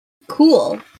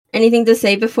Cool. Anything to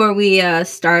say before we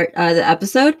start the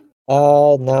episode?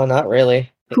 No, not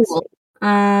really. Cool.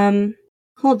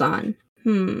 Hold on.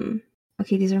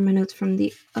 Okay, these are my notes from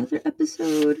the other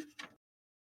episode.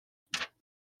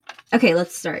 Okay,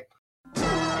 let's start.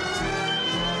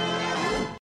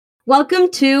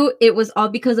 Welcome to It Was All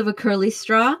Because of a Curly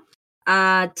Straw.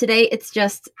 Today it's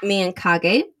just me and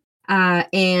Kage.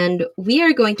 And we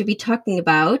are going to be talking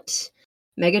about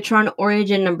Megatron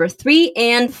Origin number 3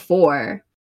 and 4.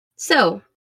 So,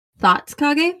 thoughts,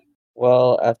 Kage?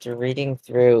 Well, after reading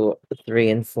through 3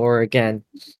 and 4 again,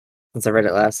 since I read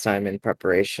it last time in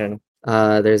preparation,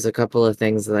 there's a couple of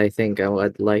things that I think I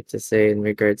would like to say in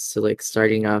regards to like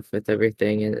starting off with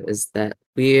everything is that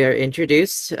we are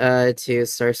introduced to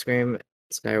Starscream,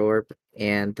 Skywarp,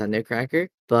 and Thundercracker,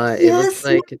 but it looks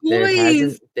like there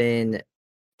hasn't been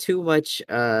too much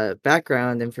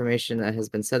background information that has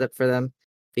been set up for them,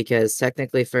 because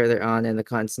technically further on in the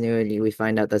continuity we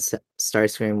find out that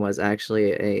Starscream was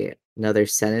actually another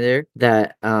senator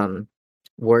that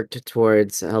worked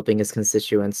towards helping his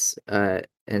constituents and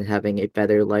having a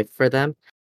better life for them.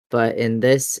 But in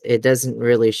this, it doesn't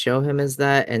really show him as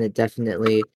that, and it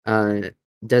definitely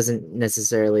doesn't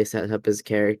necessarily set up his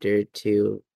character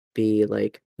to be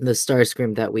like the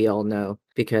Starscream that we all know.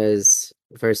 Because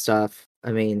first off,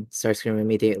 I mean, Starscream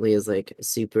immediately is like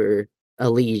super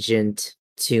allegiant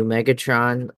to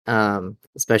Megatron,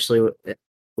 especially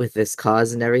with this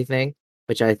cause and everything,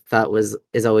 which I thought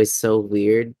is always so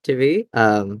weird to me.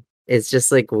 It's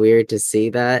just like weird to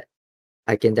see that.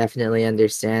 I can definitely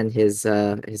understand his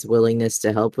willingness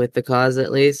to help with the cause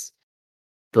at least,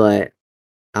 but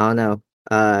I don't know.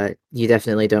 You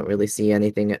definitely don't really see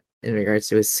anything in regards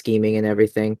to his scheming and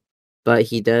everything, but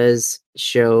he does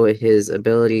show his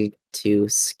ability to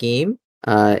scheme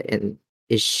in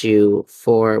issue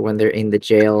 4 when they're in the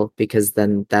jail, because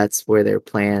then that's where their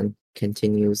plan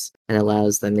continues and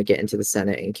allows them to get into the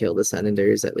Senate and kill the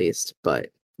senators at least. But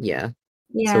yeah.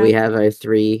 So we have our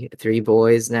three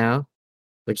boys now,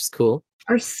 which is cool.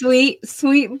 Our sweet,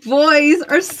 sweet boys,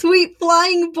 our sweet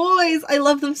flying boys. I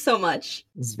love them so much.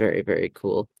 It's very, very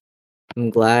cool. I'm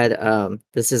glad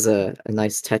this is a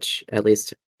nice touch, at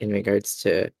least in regards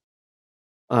to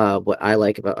what I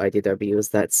like about IDW, is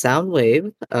that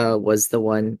Soundwave was the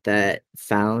one that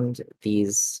found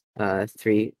these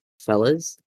 3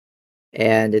 fellas.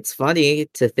 And it's funny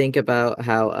to think about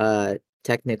how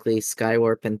technically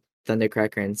Skywarp and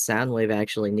Thundercracker and Soundwave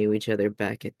actually knew each other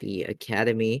back at the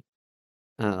Academy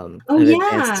of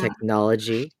Advanced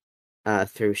Technology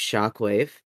through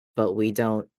Shockwave, but we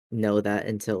don't know that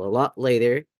until a lot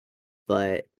later.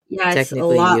 But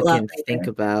technically you can think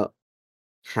about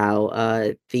how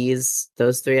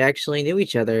those 3 actually knew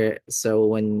each other. So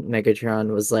when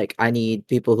Megatron was like, I need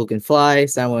people who can fly,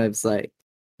 Soundwave's like,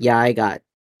 yeah, I got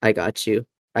you.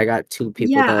 I got 2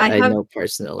 people that I know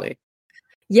personally.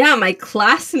 Yeah, my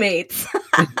classmates.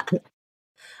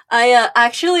 I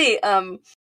actually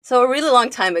so a really long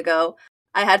time ago,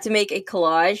 I had to make a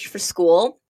collage for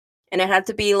school, and it had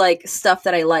to be like stuff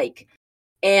that I like.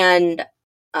 And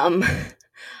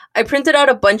I printed out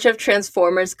a bunch of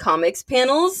Transformers comics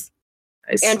panels.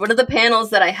 Nice. And one of the panels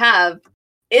that I have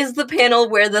is the panel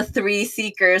where the 3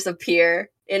 Seekers appear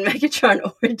in Megatron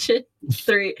Origin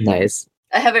 3. Nice.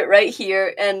 I have it right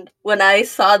here, and when I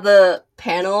saw the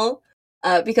panel,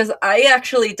 because I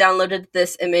actually downloaded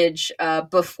this image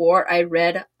before I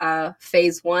read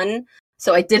Phase 1,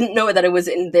 so I didn't know that it was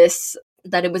in this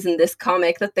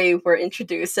comic that they were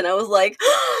introduced, and I was like,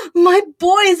 oh, my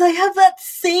boys, I have that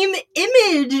same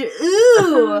image!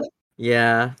 Ooh!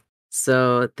 Yeah,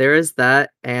 so there is that,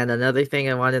 and another thing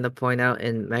I wanted to point out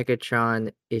in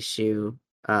Megatron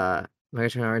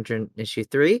Origin issue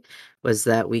 3 was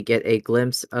that we get a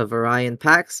glimpse of Orion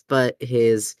Pax, but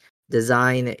his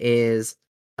design is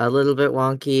a little bit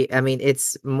wonky. I mean,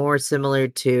 it's more similar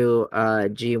to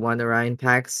G1 Orion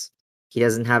Pax. He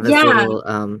doesn't have his little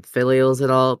filials at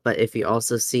all, but if you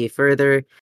also see further,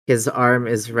 his arm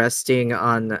is resting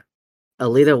on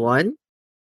Alita 1,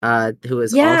 who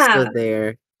is also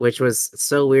there, which was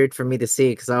so weird for me to see,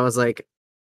 because I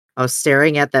was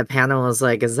staring at that panel and was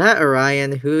like, is that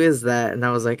Orion? Who is that? And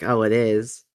I was like, oh, it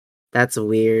is. That's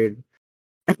weird.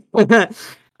 I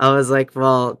was like,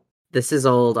 well, this is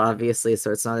old, obviously,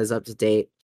 so it's not as up to date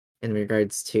in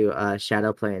regards to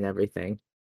shadow play and everything.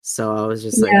 So I was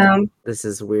just like, this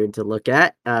is weird to look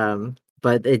at.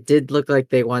 But it did look like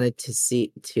they wanted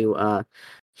to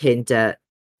hint at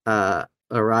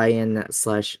Orion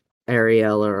 /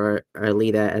 Ariel or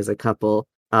Alita as a couple,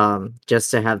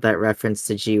 just to have that reference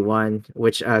to G1,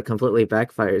 which completely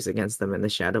backfires against them in the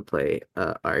Shadowplay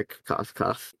arc. Cough,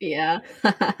 cough. Yeah.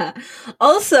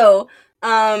 Also,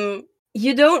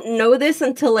 you don't know this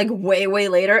until like way, way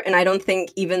later, and I don't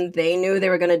think even they knew they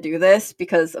were gonna do this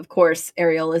because, of course,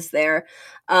 Ariel is there.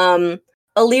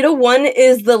 Alita 1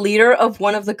 is the leader of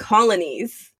one of the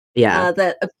colonies Yeah.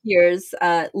 that appears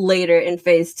later in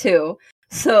Phase 2.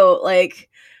 So, like,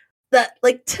 that,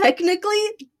 like, technically,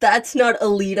 that's not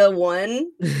Alita 1.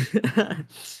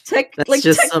 That's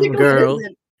just some Technically, it girl.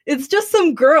 isn't. It's just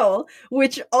some girl,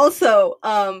 which also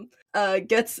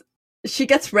gets she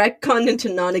gets retconned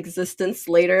into non-existence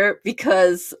later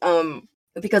because of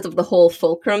the whole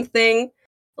Fulcrum thing.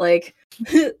 Like,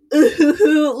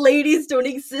 ladies don't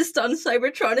exist on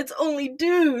Cybertron. It's only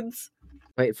dudes.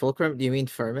 Wait, Fulcrum? Do you mean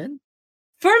Furman?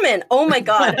 Furman. Oh my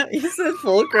god. You said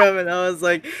Fulcrum, and I was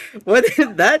like, what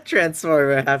did that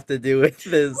transformer have to do with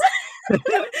this?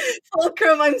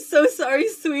 Fulcrum. I'm so sorry,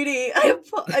 sweetie. I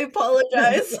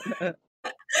apologize.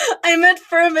 I meant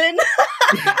Furman.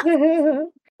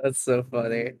 That's so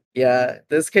funny. Yeah,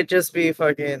 this could just be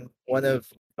fucking one of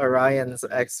Orion's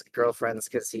ex-girlfriends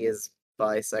because he is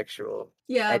bisexual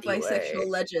Yeah, bisexual anyway.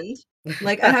 legend.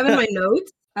 Like, I have in my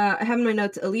notes,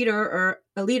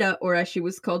 Alita, or as she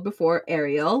was called before,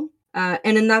 Ariel.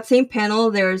 And in that same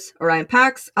panel, there's Orion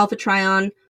Pax, Alpha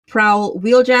Trion, Prowl,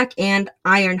 Wheeljack, and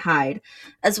Ironhide,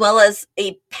 as well as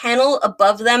a panel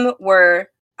above them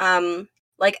were,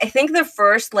 like, I think the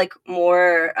first, like,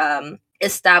 more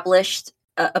established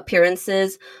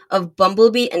appearances of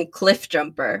Bumblebee and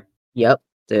Cliffjumper. Yep,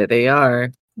 there they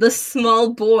are. The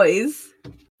small boys,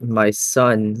 My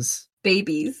sons.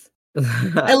 babies.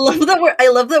 I love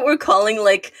that we're calling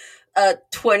like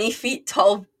 20 feet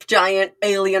tall giant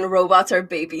alien robots our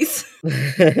babies.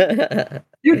 They're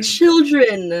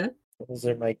children. Those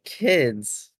are my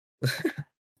kids.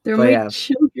 They're But my yeah,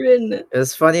 children. it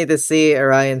was funny to see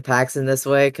Orion Pax in this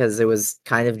way because it was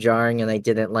kind of jarring and I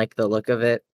didn't like the look of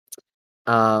it.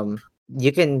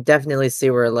 You can definitely see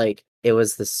where like it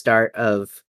was the start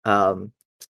of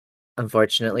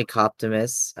unfortunately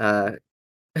Coptimus.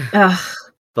 Ugh.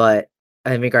 But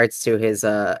in regards to his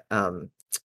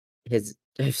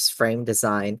frame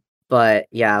design. But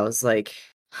yeah, I was like,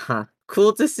 huh,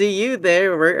 cool to see you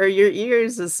there. Where are your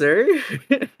ears, sir?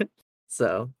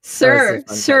 So that was a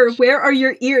fun Sir, touch. where are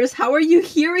your ears? How are you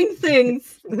hearing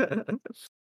things?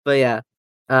 But yeah,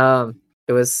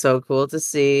 it was so cool to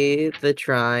see the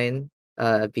Trine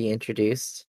be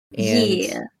introduced, and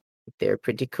Yeah. they're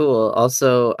pretty cool.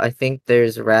 Also, I think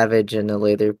there's Ravage in a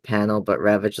later panel, but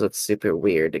Ravage looks super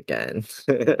weird again.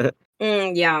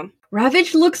 Yeah.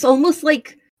 Ravage looks almost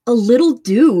like a little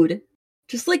dude.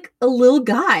 Just like a little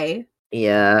guy.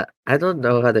 Yeah, I don't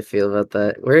know how to feel about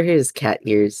that. Where are his cat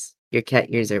ears? Your cat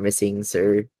ears are missing,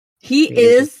 sir. He Your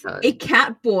ears are is a done.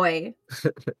 cat boy.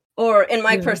 Or in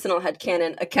my personal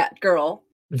headcanon, a cat girl.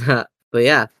 But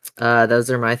yeah, those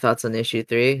are my thoughts on issue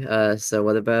 3. So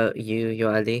what about you,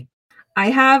 Yoali? I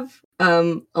have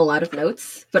a lot of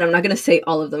notes, but I'm not gonna say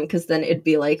all of them because then it'd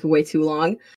be like way too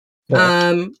long.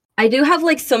 I do have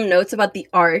like some notes about the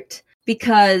art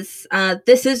because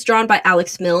this is drawn by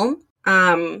Alex Milne.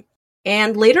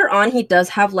 And later on he does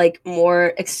have like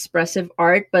more expressive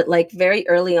art, but like very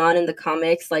early on in the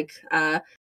comics, like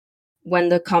when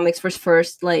the comics was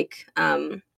first like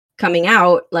coming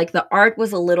out, like the art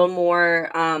was a little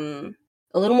more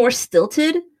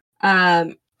stilted.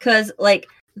 Cause like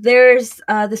there's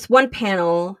this one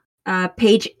panel,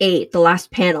 page 8, the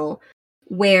last panel,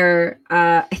 where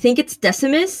I think it's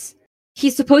Decimus.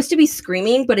 He's supposed to be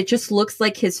screaming, but it just looks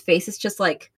like his face is just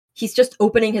like he's just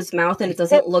opening his mouth, and it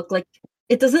doesn't look like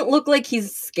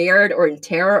he's scared or in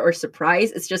terror or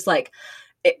surprised. It's just like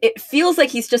it feels like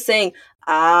he's just saying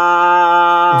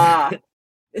ah.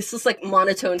 It's just like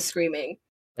monotone screaming.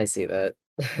 I see that.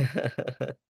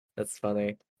 That's funny.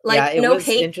 Yeah, Like it no was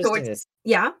hate interesting towards to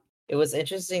yeah. it was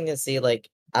interesting to see like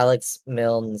Alex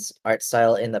Milne's art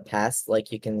style in the past.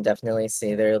 Like you can definitely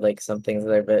see there are like some things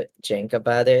that are a bit jank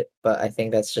about it, but I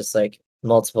think that's just like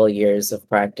multiple years of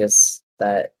practice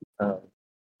that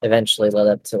eventually led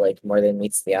up to like More Than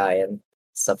Meets the Eye and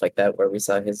stuff like that, where we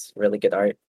saw his really good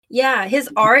art. Yeah, his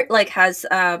art like has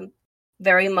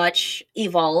very much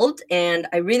evolved, and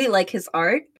I really like his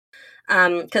art.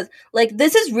 Cuz like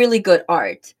this is really good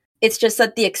art. It's just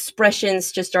that the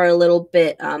expressions just are a little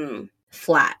bit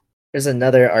flat. There's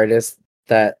another artist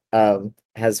that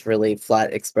has really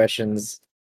flat expressions,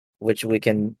 which we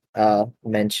can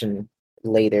mention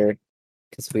later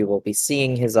because we will be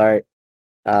seeing his art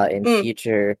in Mm.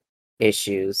 future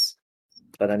issues.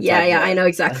 what I'm Yeah, talking yeah, I about. know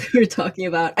exactly who you're talking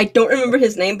about. I don't remember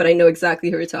his name, but I know exactly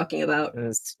who you're talking about.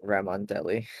 It's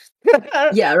Ramondelli.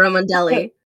 Yeah,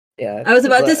 Ramondelli. Yeah, I was 'cause,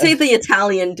 about to say the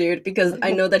Italian dude because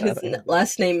I know that I his don't have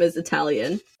last name is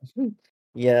Italian.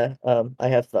 Yeah, I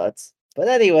have thoughts. But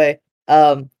anyway,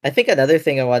 I think another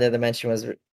thing I wanted to mention was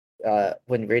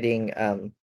when reading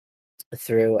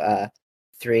through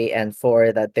 3 and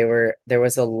 4 that there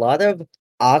was a lot of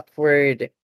awkward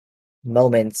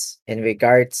moments in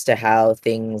regards to how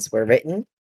things were written.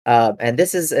 And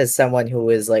this is as someone who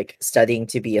is like studying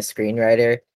to be a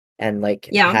screenwriter and like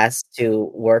Yeah. has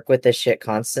to work with this shit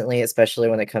constantly, especially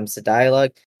when it comes to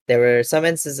dialogue. There were some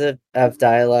instances of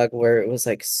dialogue where it was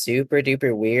like super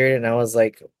duper weird, and I was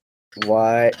like,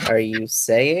 what are you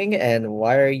saying? And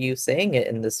why are you saying it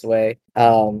in this way?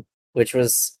 Which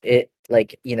was it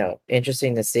like,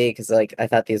 interesting to see because like I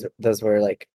thought those were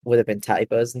like would have been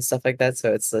typos and stuff like that.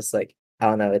 So it's just like I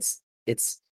don't know,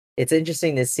 it's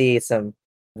interesting to see some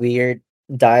weird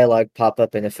dialogue pop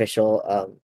up in official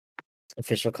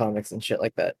comics and shit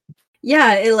like that.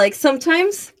 Yeah, it like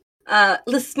sometimes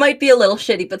this might be a little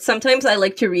shitty, but sometimes I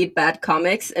like to read bad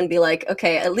comics and be like,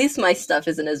 okay, at least my stuff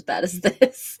isn't as bad as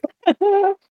this.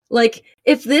 Like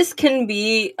if this can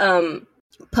be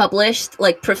published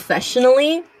like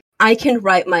professionally, I can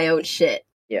write my own shit.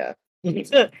 Yeah.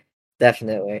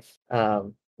 Definitely.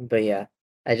 But yeah,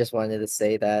 I just wanted to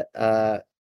say that.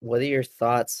 What are your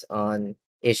thoughts on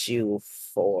issue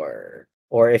 4?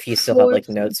 Or if you still have For like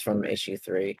notes from issue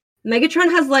 3? Megatron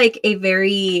has like a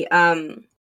very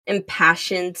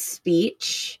impassioned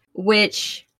speech,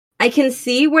 which I can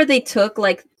see where they took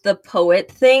like the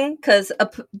poet thing because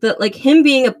the like him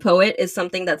being a poet is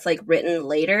something that's like written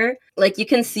later. Like you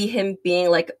can see him being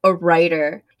like a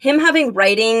writer. Him having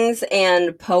writings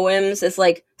and poems is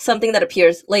like something that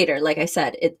appears later. Like I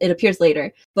said, it appears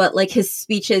later. But like his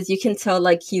speeches, you can tell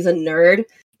like he's a nerd.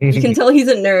 You can tell he's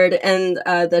a nerd and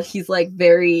that he's like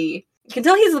very you can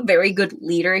tell he's a very good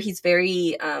leader. He's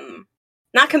very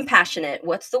not compassionate.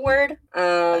 What's the word?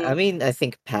 I mean, I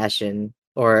think passion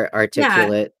or Yeah.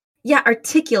 articulate. Yeah,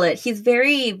 articulate. He's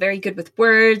very, very good with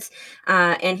words.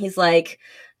 And he's like,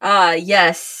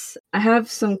 yes. I have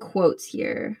some quotes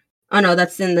here. Oh no,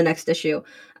 that's in the next issue.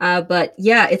 But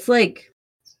yeah, it's like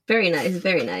very nice,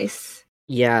 very nice.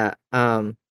 Yeah,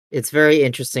 it's very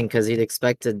interesting because you'd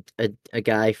expect a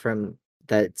guy from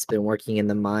that's been working in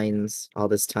the mines all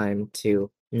this time to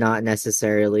not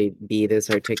necessarily be this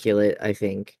articulate, I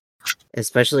think.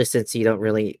 Especially since you don't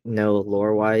really know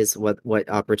lore-wise what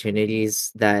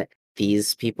opportunities that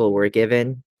these people were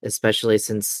given, especially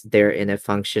since they're in a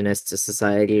functionist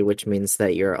society, which means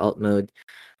that your alt mode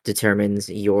determines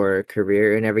your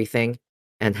career and everything,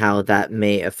 and how that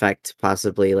may affect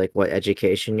possibly like what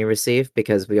education you receive,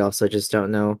 because we also just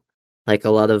don't know like a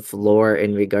lot of lore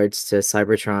in regards to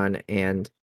Cybertron and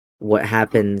what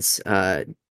happens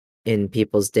in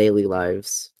people's daily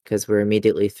lives because we're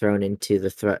immediately thrown into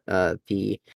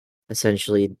the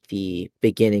essentially the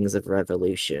beginnings of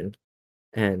revolution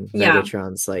and Yeah.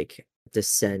 Megatron's like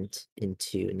descent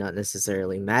into not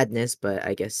necessarily madness, but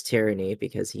I guess tyranny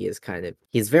because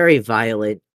he's very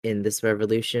violent in this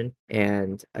revolution,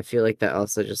 and I feel like that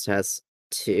also just has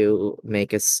to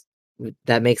make us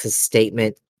that makes a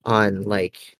statement on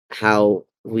like how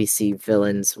we see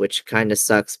villains, which kind of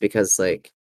sucks because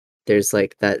like there's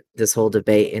like that this whole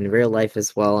debate in real life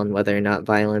as well on whether or not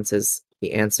violence is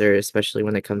the answer, especially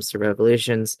when it comes to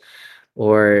revolutions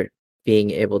or being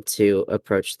able to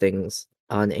approach things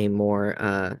on a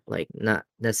more like not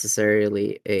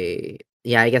necessarily a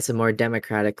yeah, I guess a more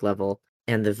democratic level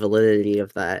and the validity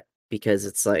of that because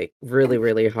it's like really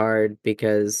really hard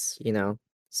because,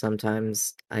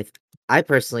 sometimes I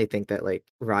personally think that like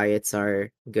riots are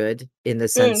good in the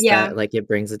sense Yeah. that like it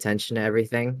brings attention to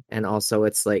everything and also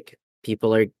it's like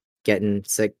people are getting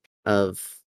sick of,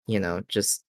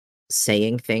 just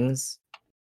saying things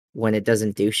when it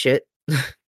doesn't do shit.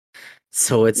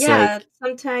 So it's Yeah, like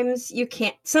sometimes you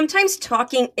can't sometimes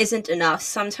talking isn't enough.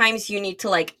 Sometimes you need to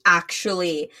like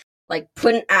actually like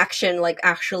put an action, like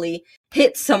actually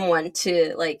hit someone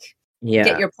to like get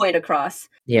yeah, your point across.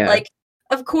 yeah, Like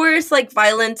of course like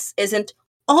violence isn't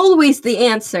always the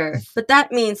answer, but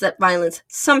that means that violence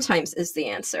sometimes is the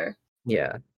answer.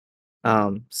 yeah.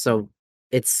 So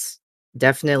it's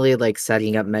definitely like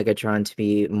setting up Megatron to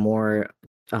be more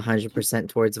 100%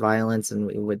 towards violence, and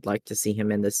we would like to see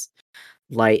him in this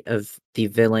light of the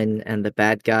villain and the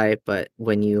bad guy, but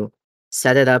when you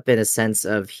set it up in a sense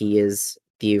of he is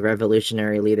the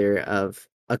revolutionary leader of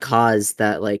a cause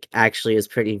that like actually is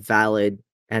pretty valid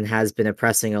and has been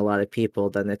oppressing a lot of people,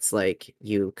 then it's like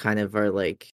you kind of are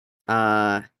like,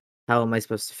 uh, how am I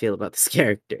supposed to feel about this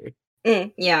character?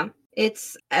 Yeah,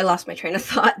 I lost my train of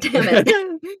thought. Damn it.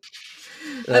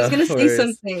 I was No gonna say worries.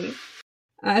 something.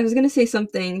 I was gonna say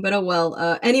something, but oh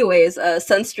well. Anyways,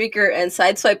 Sunstreaker and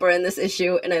Sideswipe are in this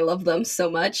issue, and I love them so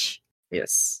much.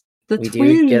 Yes. The We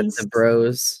do get the twins,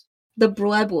 bros, the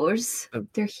Brabors, the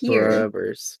they're here.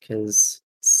 brothers, because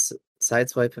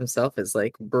Sideswipe himself is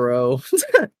like, bro.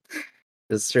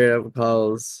 Just straight up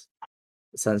calls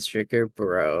Sunstreaker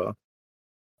bro.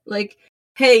 Like,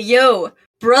 hey, yo,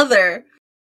 brother,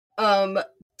 um,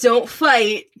 don't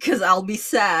fight, cause I'll be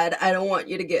sad. I don't want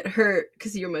you to get hurt,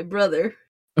 cause you're my brother.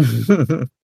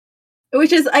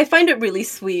 Which is, I find it really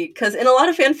sweet, cause in a lot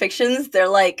of fan fictions, they're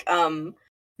like,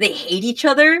 they hate each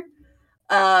other,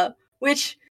 uh,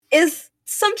 which is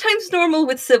sometimes normal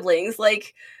with siblings.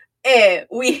 Like,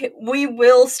 we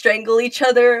will strangle each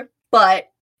other, but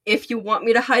if you want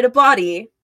me to hide a body,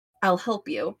 I'll help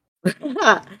you.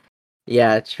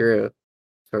 Yeah, true.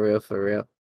 For real, for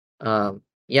real.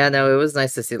 Yeah, no, it was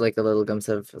nice to see like a little glimpse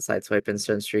of Sideswipe and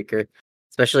Sunstreaker,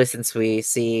 especially since we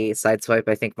see Sideswipe,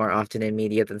 I think, more often in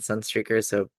media than Sunstreaker.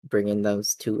 So bringing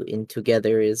those two in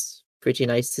together is pretty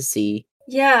nice to see.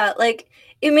 Yeah, like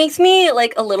it makes me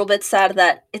like a little bit sad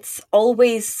that it's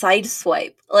always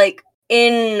Sideswipe. Like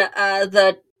in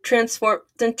the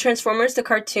Transformers the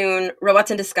cartoon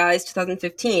Robots in Disguise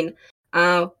 2015,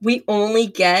 we only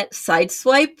get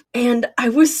Sideswipe, and I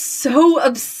was so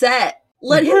upset.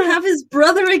 Let him have his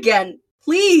brother again,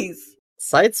 please.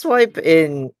 Sideswipe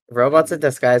in Robots in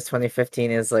Disguise 2015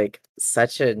 is like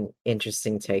such an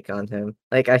interesting take on him.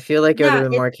 Like, I feel like it would have Yeah,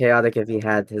 been more chaotic if he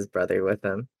had his brother with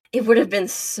him. it would have been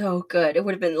so good. It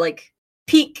would have been like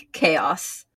peak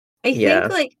chaos. I think Yeah.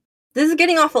 like this is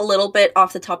getting off a little bit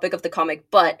off the topic of the comic,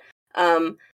 but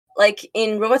um like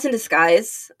in Robots in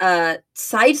Disguise,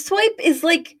 Sideswipe is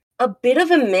like a bit of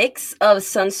a mix of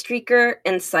Sunstreaker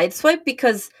and Sideswipe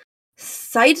because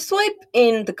Sideswipe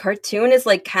in the cartoon is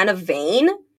like kind of vain.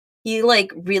 He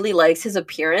like really likes his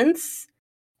appearance,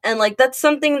 and like that's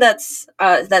something that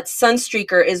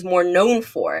Sunstreaker is more known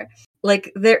for.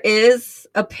 Like there is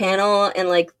a panel in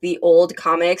like the old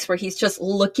comics where he's just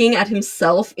looking at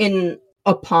himself in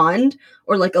a pond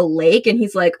or like a lake, and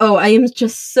he's like, "Oh, I am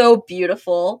just so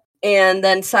beautiful." And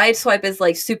then Sideswipe is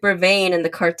like super vain in the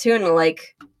cartoon.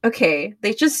 Like, okay,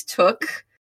 they just took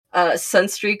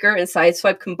Sunstreaker and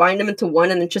Sideswipe, combined them into one,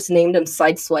 and then just named him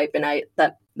Sideswipe, and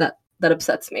that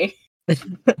upsets me.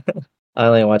 I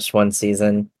only watched one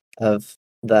season of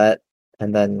that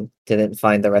and then didn't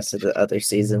find the rest of the other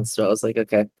seasons. So I was like,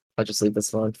 okay, I'll just leave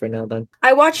this alone for now then.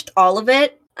 I watched all of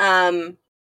it.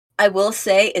 I will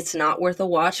say it's not worth a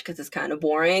watch because it's kind of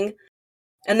boring.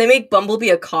 And they make Bumblebee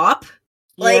a cop.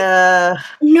 Like, Yeah,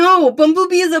 no,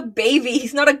 Bumblebee is a baby.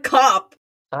 He's not a cop.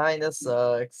 kinda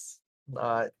sucks.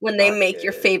 When they Not make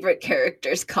your good. favorite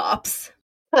characters cops.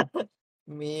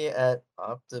 Me at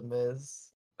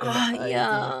Optimus in Oh,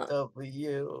 yeah.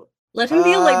 IDW. Let him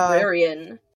be a Ah,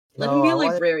 librarian. Let him no, be I a want him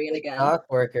to librarian be a again. dock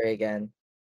worker again.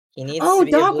 He needs to Oh,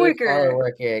 be a dog blue collar worker.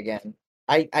 worker again.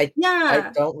 I I I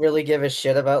Yeah. don't really give a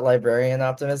shit about Librarian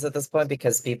Optimus at this point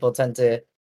because people tend to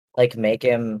like make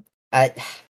him I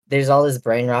there's all this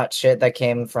brain rot shit that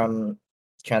came from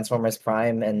Transformers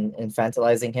Prime and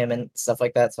infantilizing him and stuff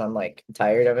like that, so I'm like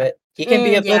tired of it. He can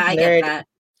be a Yeah, book I get nerd. that.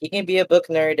 He can be a book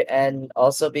nerd and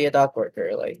also be a dock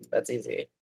worker. Like that's easy.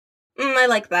 I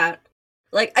like that.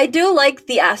 Like, I do like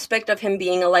the aspect of him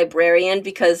being a librarian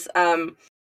because,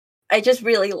 I just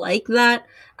really like that.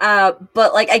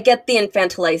 But like I get the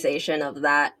infantilization of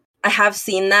that. I have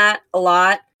seen that a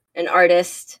lot. An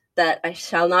artist that I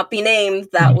shall not be named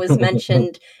that was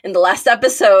mentioned in the last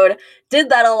episode did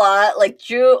that a lot. Like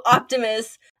drew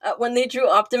Optimus. When they drew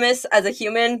Optimus as a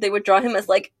human, they would draw him as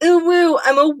like, ooh woo,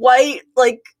 I'm a white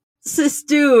like cis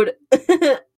dude.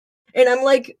 And I'm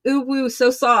like, ooh woo,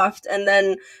 so soft. And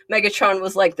then Megatron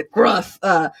was like the gruff,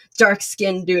 dark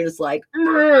skinned dude is like,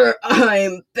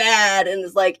 I'm bad. And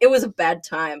it's like, it was a bad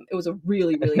time. It was a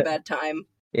really, really bad time.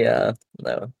 Yeah,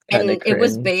 no, kind of And it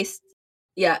was cringe. based,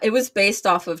 yeah, it was based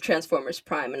off of Transformers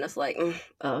Prime. And it's like,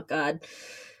 oh God.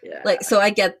 Yeah, Like, so I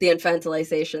get the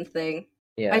infantilization thing.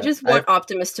 I yeah. just want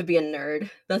Optimus to be a nerd.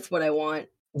 That's what I want.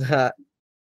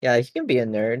 Yeah, he can be a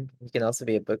nerd. He can also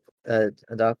be a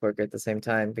dock worker at the same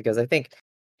time because I think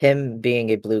him being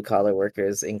a blue collar worker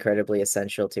is incredibly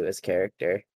essential to his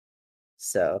character.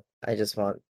 So I just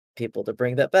want people to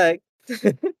bring that back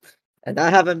and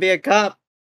not have him be a cop,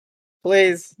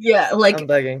 please. Yeah, I'm like,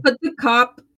 begging. put the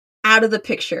cop out of the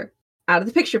picture. Out of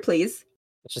the picture, please.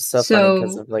 It's just so funny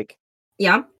because So, of like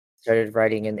yeah. started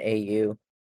writing an AU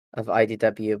of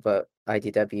IDW, but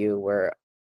IDW where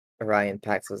Orion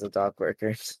Pax was a dock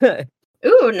worker.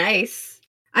 Ooh, nice.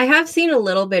 I have seen a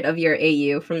little bit of your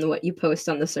AU from what you post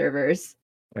on the servers.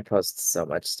 I post so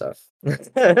much stuff.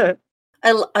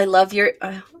 I love your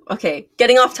okay,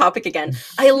 getting off topic again.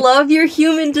 I love your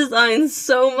human designs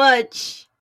so much.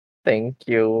 Thank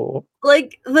you.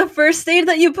 Like the first stage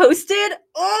that you posted,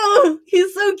 oh,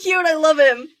 he's so cute. I love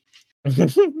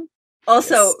him.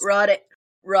 Also, Yes.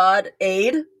 Rod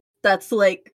Aid. That's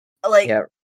like Yeah,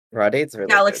 Rod 8's really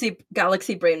good.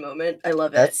 galaxy brain moment. I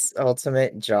love it. That's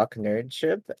ultimate jock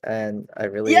nerdship, and I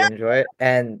really Yeah. enjoy it.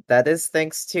 And that is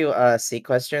thanks to C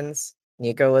questions.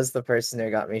 Nico was the person who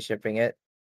got me shipping it.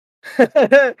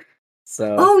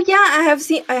 So Oh yeah, I have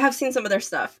seen some of their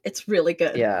stuff. It's really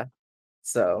good. yeah.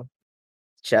 So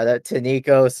shout out to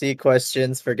Nico C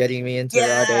questions for getting me into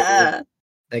Rod 8. Yeah.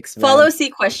 Thanks, Follow man. C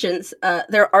questions.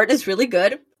 Their art is really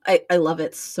good. I love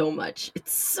it so much.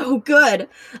 It's so good.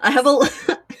 I have a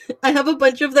I have a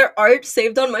bunch of their art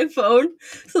saved on my phone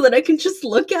so that I can just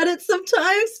look at it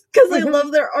sometimes because I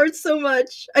love their art so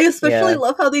much. I especially Yeah.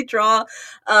 love how they draw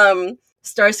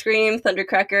Starscream,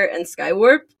 Thundercracker, and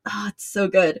Skywarp. Oh, it's so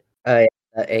good. Yeah,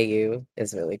 AU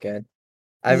is really good.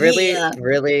 I really, Yeah.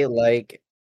 really like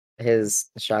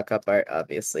his shock up art,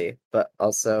 obviously, but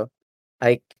also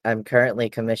I'm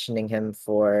currently commissioning him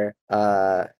for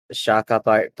shock up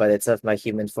art, but it's of my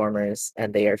human formers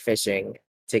and they are fishing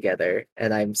together,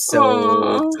 and I'm so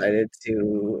Aww. excited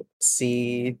to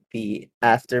see the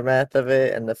aftermath of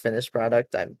it and the finished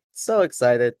product. I'm so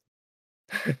excited.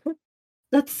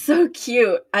 That's so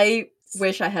cute. I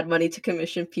wish I had money to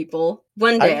commission people.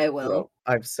 One day I'm I will. broke.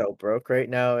 I'm so broke right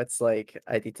now. It's like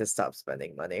I need to stop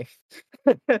spending money.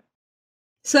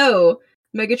 So,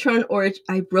 Megatron Origin.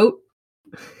 I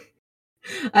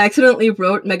accidentally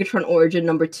wrote Megatron Origin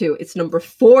number 2. It's number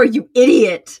 4, you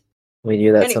idiot! We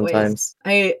do that Anyways, sometimes.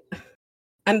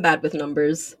 I'm bad with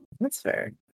numbers. That's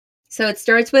fair. So it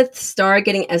starts with Star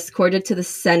getting escorted to the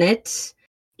Senate,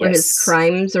 where his Yes.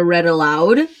 crimes are read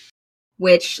aloud,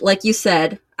 which, like you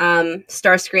said,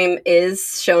 Starscream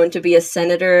is shown to be a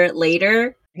senator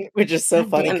later. Which is so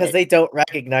God funny damn because it. they don't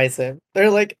recognize him. They're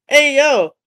like, "Hey,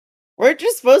 yo, weren't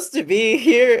you supposed to be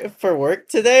here for work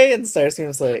today?" And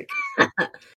Starscream's like,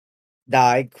 "Nah,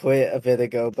 I quit a bit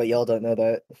ago, but y'all don't know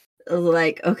that."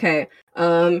 Like, okay,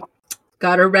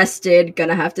 got arrested,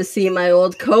 gonna have to see my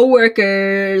old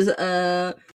coworkers,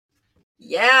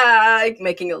 yeah,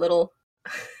 making a little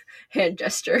hand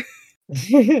gesture.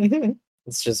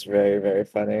 It's just very, very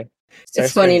funny.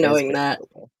 It's funny Starscream is knowing very that. cool,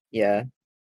 though. Yeah,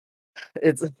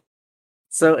 it's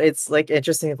so it's like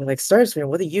interesting. Like Starscream,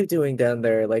 what are you doing down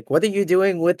there? Like, what are you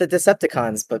doing with the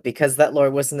Decepticons? But because that lore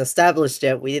wasn't established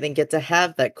yet, we didn't get to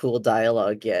have that cool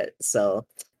dialogue yet. So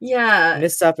Yeah,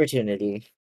 missed opportunity.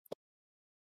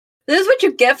 this is what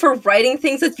you get for writing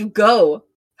things as you go,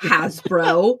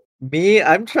 Hasbro. Me,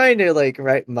 I'm trying to like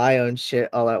write my own shit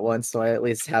all at once so I at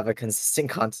least have a consistent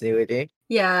continuity.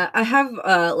 Yeah, I have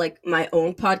like my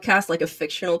own podcast, like a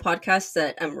fictional podcast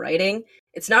that I'm writing.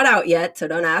 It's not out yet, so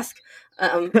don't ask.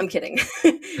 I'm kidding.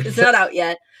 It's not out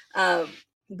yet. Um,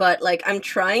 but like I'm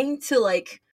trying to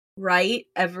like write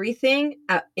everything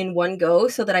in one go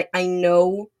so that I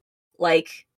know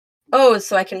like oh,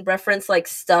 so I can reference like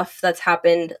stuff that's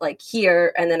happened like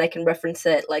here and then I can reference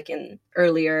it like in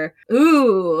earlier.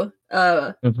 Ooh,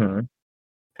 Mhm.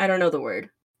 I don't know the word.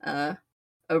 A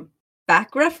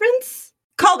back reference?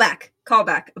 Callback.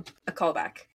 Callback. A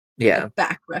callback. A Yeah,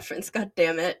 back reference. God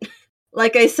damn it.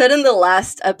 Like I said in the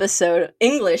last episode,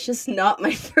 English is not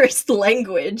my first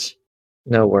language.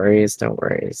 no worries, no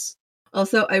worries.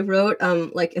 Also, I wrote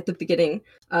like at the beginning,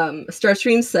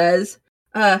 Starstream says,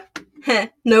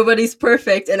 nobody's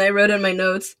perfect, and I wrote in my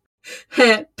notes,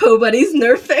 Pobody's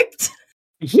nerfect.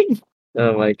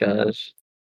 Oh my gosh.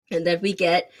 And then we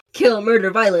get kill,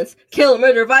 murder, violence, kill,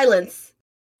 murder, violence.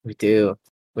 We do.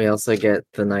 We also get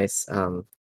the nice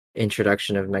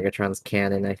introduction of Megatron's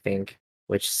cannon, I think,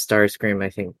 which Starscream I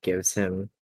think gives him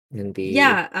in the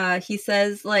Yeah, he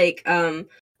says like,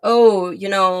 oh,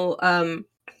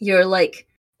 you're like,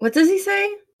 what does he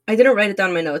say? I didn't write it down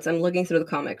in my notes. I'm looking through the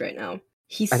comic right now.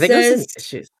 He I think it was says, in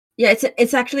issues. yeah,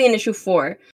 it's actually in issue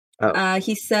 4. Oh.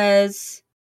 He says,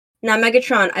 now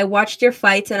Megatron, I watched your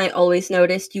fights and I always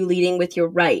noticed you leading with your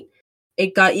right.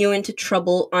 It got you into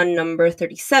trouble on number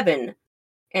 37.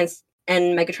 And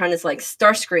and Megatron is like,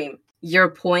 Starscream, your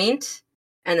point?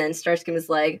 And then Starscream is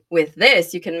like, with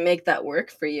this, you can make that work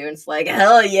for you. And it's like,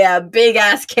 hell yeah, big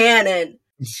ass cannon.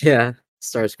 Yeah.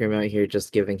 Starscream out here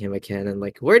just giving him a cannon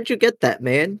like, "Where'd you get that,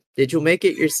 man? Did you make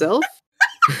it yourself?"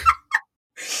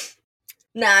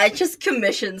 Nah, I just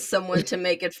commissioned someone to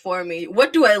make it for me.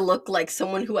 What do I look like?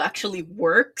 Someone who actually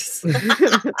works?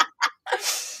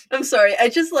 I'm sorry. I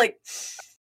just like,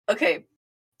 okay.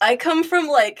 I come from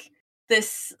like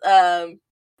this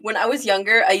when I was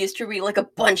younger, I used to read like a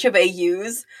bunch of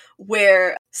AUs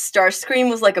where Starscream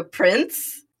was like a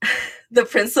prince, the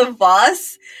Prince of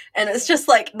Voss, and it's just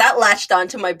like that latched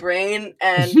onto my brain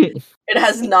and it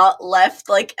has not left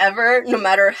like ever, no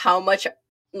matter how much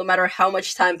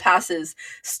time passes.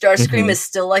 Starscream Mhm. is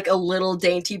still like a little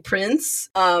dainty prince.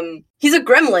 He's a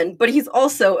gremlin, but he's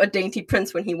also a dainty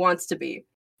prince when he wants to be.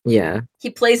 Yeah.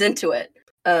 He plays into it.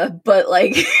 But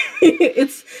like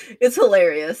it's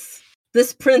hilarious.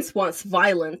 This prince wants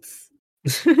violence.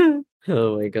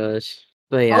 Oh my gosh.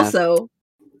 But yeah. Also,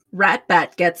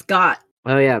 Ratbat gets got.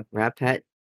 Oh yeah, Rat Bat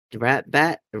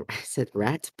I said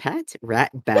Rat Pat?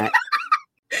 Rat Bat.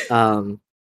 Um,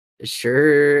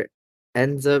 sure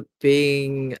ends up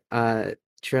being,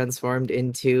 transformed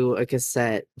into a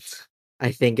cassette,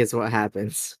 I think is what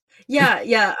happens. Yeah,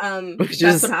 yeah, Which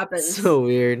that's what is happens. so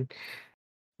weird.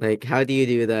 Like, how do you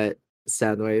do that,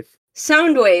 Soundwave?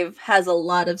 Soundwave has a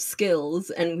lot of skills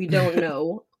and we don't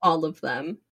know all of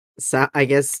them. I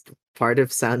guess part of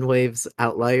Soundwave's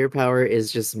outlier power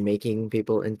is just making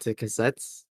people into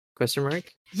cassettes? Question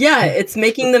mark? Yeah, it's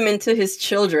making them into his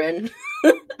children.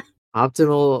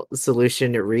 Optimal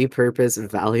solution, repurpose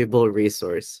valuable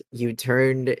resource. You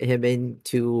turned him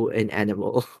into an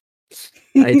animal.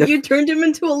 I don't You turned him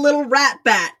into a little rat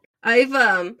bat. I've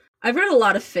read a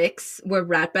lot of fics where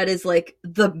Ratbat is like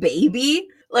the baby.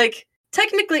 Like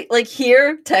technically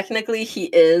he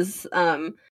is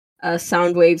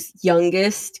Soundwave's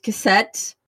youngest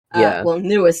cassette. Yeah. Well,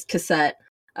 newest cassette.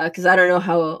 Because I don't know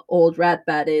how old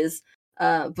Ratbat is.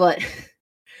 But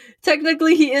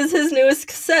technically he is his newest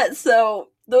cassette, so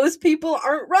those people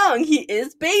aren't wrong. He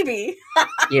is baby.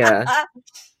 Yeah.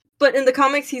 But in the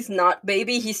comics, he's not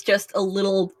baby. He's just a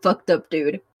little fucked up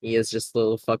dude. He is just a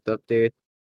little fucked up dude.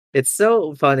 It's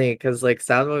so funny because like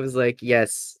Soundwave is like,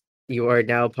 yes, you are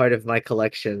now part of my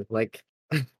collection. Like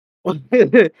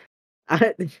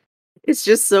I, it's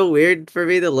just so weird for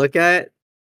me to look at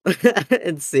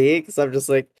and see because I'm just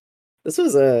like, this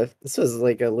was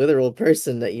like a literal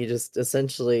person that you just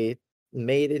essentially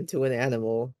made into an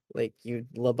animal. Like you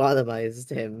lobotomized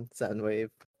him, Soundwave.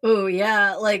 Oh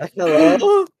yeah, like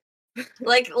Hello?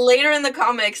 like later in the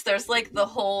comics, there's like the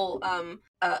whole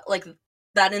like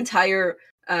that entire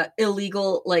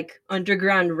illegal like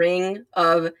underground ring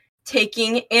of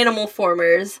taking animal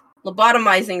formers,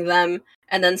 lobotomizing them,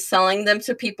 and then selling them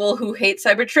to people who hate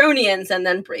Cybertronians and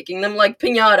then breaking them like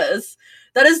piñatas.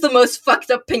 That is the most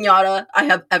fucked up piñata I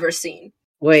have ever seen.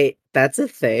 Wait, that's a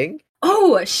thing?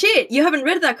 Oh shit, you haven't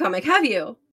read that comic, have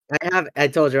you? I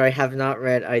told you I have not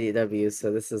read IDW, so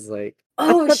this is like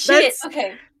Oh shit. that's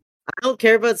Okay. I don't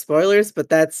care about spoilers, but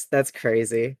that's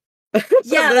crazy. Yeah,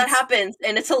 that That's happens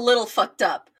and it's a little fucked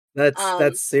up.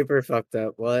 that's super fucked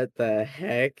up. What the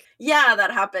heck? Yeah,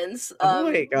 that happens. Oh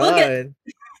my We'll get god.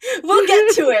 we'll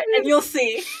get to it and you'll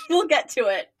see. We'll get to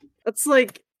it. That's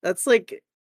like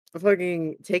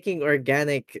fucking taking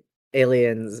organic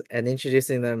aliens and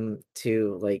introducing them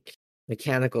to like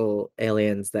mechanical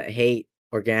aliens that hate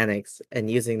organics and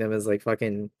using them as like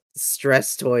fucking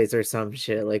stress toys or some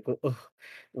shit. Like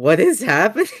what is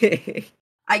happening?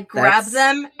 I grab That's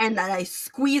them and then I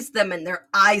squeeze them and their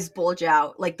eyes bulge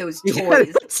out like those yeah,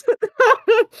 toys.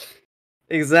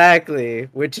 exactly,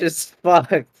 which is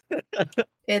fucked. Uh,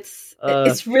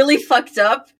 It's really fucked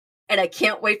up and I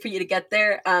can't wait for you to get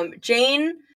there.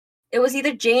 Jane, it was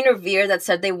either Jane or Veer that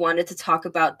said they wanted to talk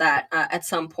about that at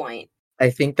some point. I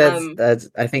think Um,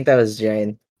 I think that was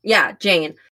Jane. yeah,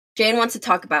 Jane. Jane wants to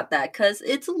talk about that because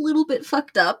it's a little bit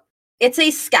fucked up. It's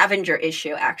a scavenger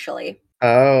issue, actually.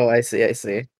 Oh, I see, I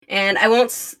see. And I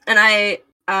won't and I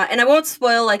won't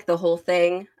spoil like the whole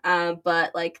thing,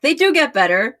 but like they do get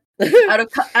better. Out of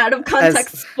As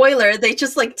context spoiler, they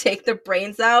just like take their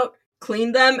brains out,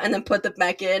 clean them, and then put them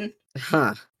back in.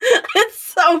 huh. It's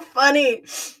so funny.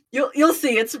 You'll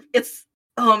see. It's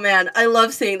oh man, I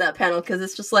love seeing that panel because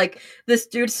it's just like this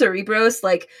dude Cerebros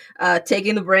like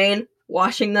taking the brain,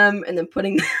 washing them, and then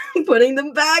putting putting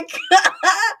them back.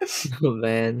 Oh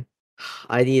man.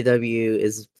 IDW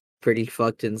is pretty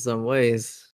fucked in some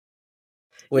ways,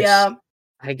 which Yeah,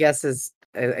 I guess is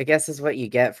what you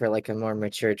get for like a more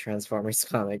mature Transformers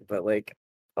comic, but like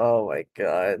oh my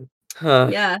god. Huh.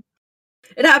 yeah.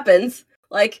 It happens.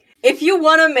 Like, if you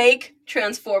want to make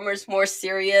Transformers more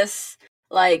serious,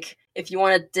 like, if you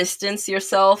want to distance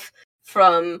yourself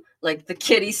from, like, the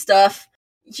kiddie stuff,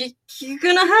 you're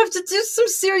gonna have to do some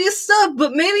serious stuff,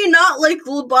 but maybe not, like,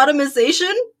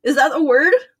 lobotomization? Is that a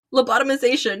word?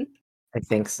 Lobotomization. I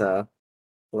think so.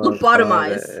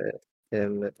 Lobotomize.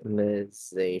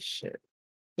 Lobotomization.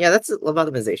 Yeah, that's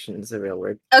lobotomization is a real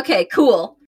word. Okay,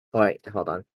 cool. Oh, wait, hold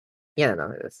on. Yeah,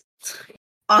 no, it is.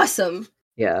 Awesome.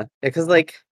 Yeah, because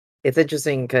like it's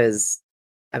interesting because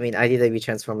I mean IDW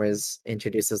Transformers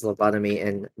introduces lobotomy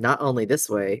in not only this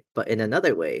way, but in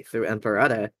another way through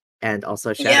Emperata and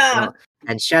also Yeah.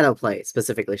 Shadow Play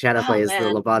specifically. Shadow Oh Play is the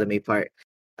man. lobotomy part.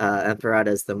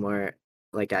 Emperata is the more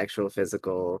like actual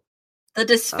physical The um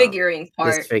disfiguring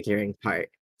part. disfiguring part.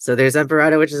 So there's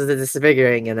Emperata, which is the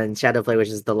disfiguring, and then Shadow Play, which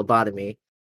is the lobotomy.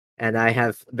 And I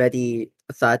have many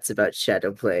thoughts about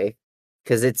Shadow Play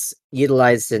because it's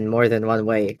utilized in more than one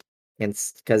way. And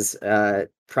because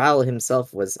Prowl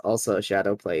himself was also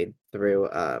Shadow Played through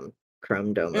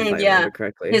Chrome Dome, if I Yeah. remember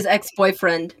correctly. His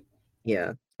ex-boyfriend.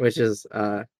 Yeah, which is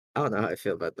I don't know how I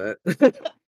feel about that.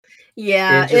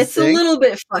 Yeah, it's a Interesting. little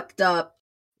bit fucked up.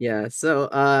 Yeah,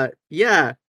 so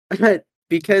yeah,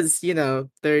 because you know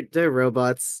they're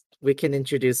robots, we can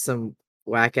introduce some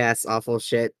whack ass awful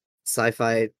shit,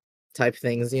 sci-fi type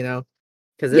things, you know,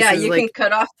 because Yeah, you can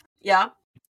cut off. Yeah.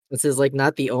 this is like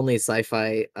not the only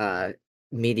sci-fi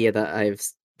media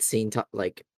that seen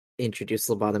like introduce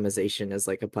lobotomization as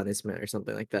like a punishment or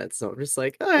something like that. So I'm just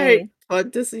like, all right, Mm.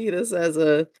 fun to see this as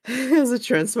a as a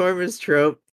Transformers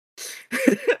trope.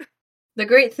 The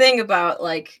great thing about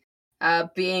like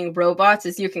being robots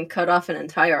is you can cut off an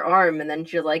entire arm and then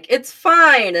you're like, it's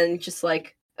fine, and just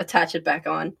like attach it back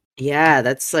on. Yeah,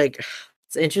 that's like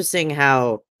it's interesting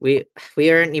how we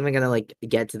aren't even gonna like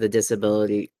get to the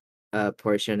disability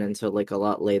portion until like a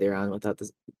lot later on without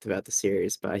this throughout the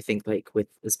series. But I think like with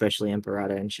especially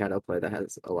Emperata and Shadowplay that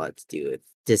has a lot to do with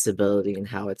disability and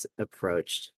how it's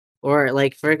approached. Or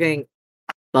like freaking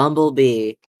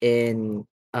Bumblebee in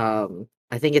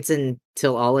I think it's in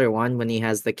Till All Are One when he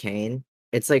has the cane.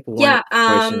 It's like one Yeah,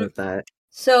 portion of that.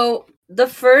 so the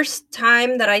first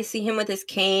time that I see him with his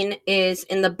cane is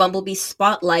in the Bumblebee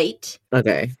Spotlight,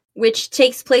 Okay. which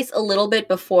takes place a little bit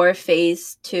before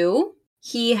phase 2.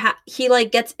 He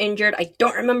like gets injured. I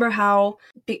don't remember how.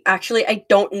 Actually, I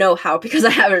don't know how because I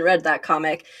haven't read that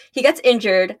comic. He gets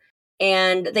injured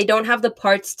and they don't have the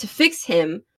parts to fix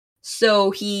him,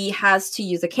 so he has to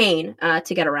use a cane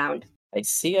to get around. I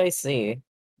see, I see.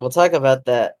 We'll talk about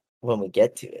that when we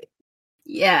get to it.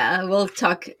 Yeah, we'll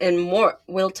talk at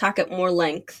more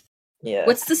length. Yeah.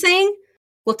 What's the saying?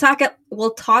 We'll talk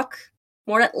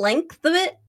more at length of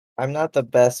it. I'm not the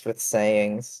best with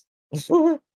sayings.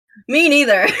 Me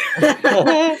neither.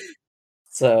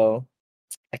 So,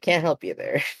 I can't help you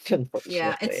there, Yeah, it's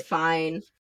unfortunately. fine.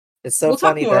 It's so We'll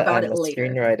talk funny more that about I'm it a later.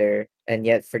 screenwriter and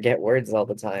yet forget words all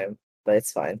the time, but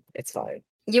it's fine. It's fine.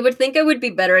 You would think I would be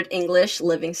better at English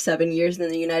living 7 years in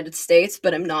the United States,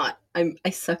 but I'm not. I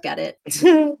suck at it.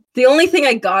 The only thing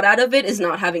I got out of it is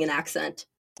not having an accent.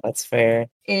 That's fair.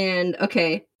 And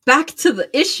okay, back to the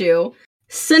issue.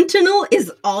 Sentinel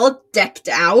is all decked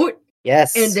out,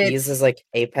 Yes, and he uses it's like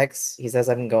Apex. He says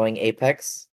I'm going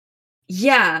Apex.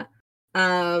 yeah.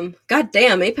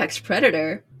 Goddamn, Apex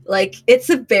Predator. Like, it's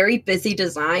a very busy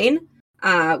design,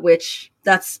 which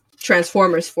that's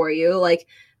Transformers for you. Like,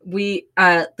 the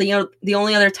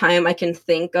only other time I can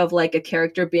think of like a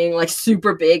character being like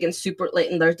super big and super like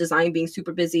in their design being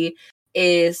super busy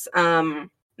is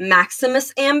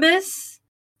Maximus Ambus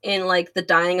in like the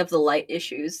Dying of the Light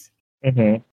issues.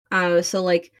 Hmm. So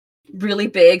like really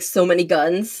big, so many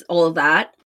guns, all of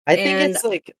that. I think And it's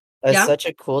like yeah, such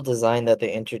a cool design that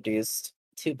they introduced.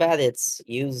 Too bad it's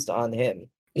used on him.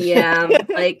 yeah,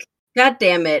 like god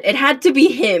damn it. It had to be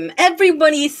him.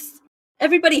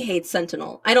 Everybody hates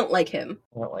Sentinel. I don't like him.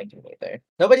 I don't like him either.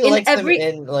 Nobody In likes him every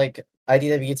in like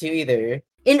IDW2 either.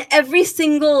 in every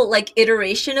single like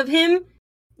iteration of him,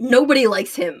 nobody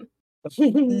likes him.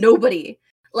 Nobody.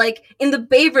 Like in the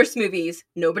Bayverse movies,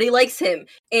 nobody likes him.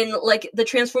 In like the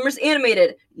Transformers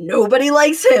animated, nobody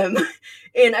likes him.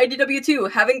 In IDW2,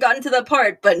 haven't gotten to that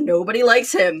part, but nobody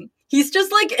likes him. He's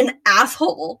just like an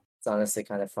asshole. It's honestly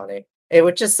kind of funny.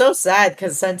 Which is so sad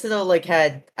because Sentinel like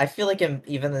had I feel like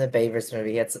even in the Bayverse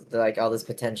movie he had like all this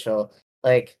potential.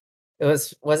 Like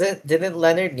it wasn't didn't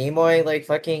Leonard Nimoy like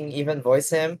fucking even voice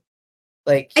him?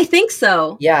 Like I think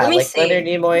so. yeah, Let me like Leonard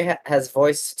see. Nimoy has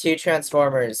voiced two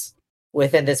Transformers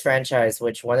within this franchise,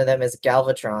 which one of them is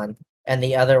Galvatron and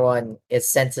the other one is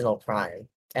Sentinel Prime.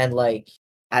 And like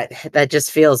that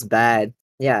just feels bad.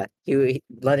 Yeah,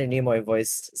 Leonard Nimoy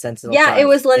voiced Sentinel Yeah, it Prime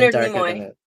was in Leonard Dark of the Nimoy.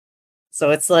 Moon. So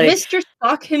it's like, Mr.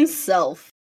 Spock himself.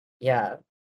 yeah,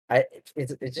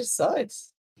 it just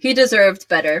sucks. He deserved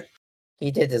better.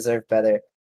 He did deserve better.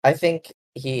 I think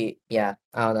yeah,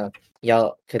 I don't know.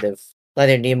 Y'all could have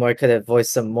Leonard Nimoy could have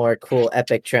voiced some more cool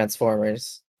epic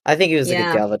Transformers. I think he was a good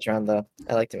Yeah. Galvatron though.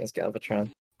 I liked him as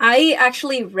Galvatron. I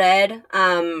actually read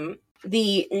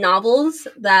the novels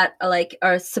that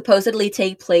are supposedly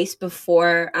take place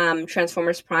before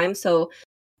Transformers Prime. So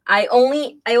I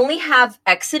only have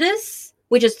Exodus,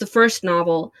 which is the first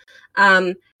novel.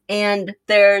 And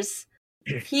there's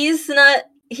he's not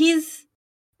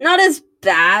as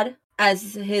bad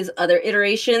as his other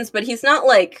iterations, but he's not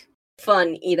like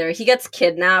fun either. He gets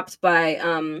kidnapped by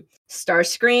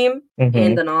Starscream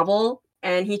in the novel,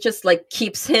 and he just like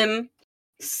keeps him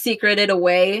secreted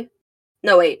away.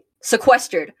 No, wait,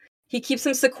 sequestered. He keeps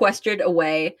him sequestered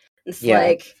away. It's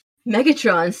like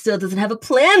Megatron still doesn't have a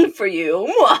plan for you.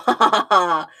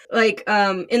 Like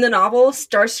in the novel,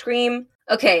 Starscream.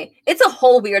 Okay, it's a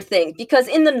whole weird thing because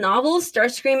in the novel,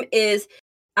 Starscream is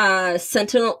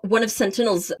Sentinel, one of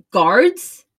Sentinel's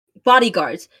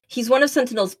bodyguards. He's one of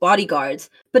Sentinel's bodyguards.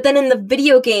 But then in the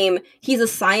video game, he's a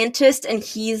scientist and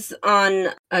he's on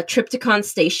a Trypticon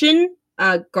station,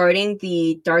 guarding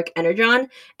the Dark Energon.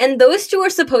 And those two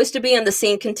are supposed to be on the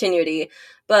same continuity.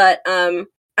 But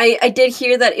I did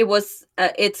hear that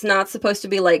it's not supposed to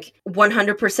be like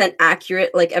 100%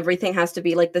 accurate. Like everything has to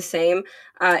be like the same.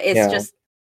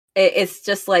 It's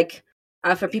just like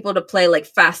for people to play like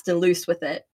fast and loose with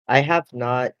it. I have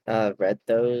not read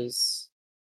those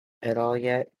at all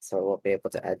yet, so I won't be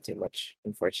able to add too much,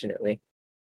 unfortunately.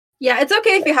 Yeah, it's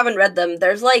okay if you haven't read them.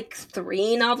 There's like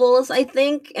 3 novels, I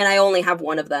think, and I only have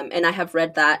one of them, and I have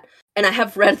read that. And I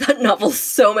have read that novel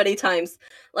so many times.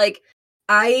 Like,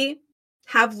 I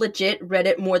have legit read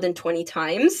it more than 20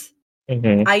 times.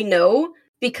 I know,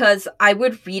 because I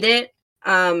would read it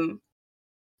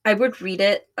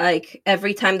like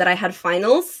every time that I had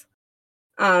finals.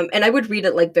 And I would read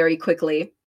it like very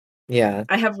quickly. Yeah.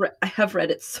 I have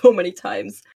read it so many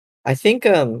times. I think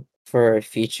for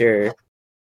future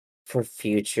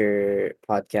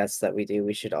podcasts that we do,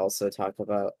 we should also talk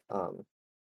about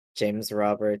James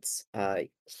Roberts'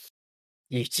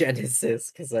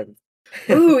 eugenesis, because I'm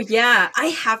Ooh, yeah, I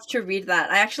have to read that.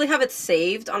 I actually have it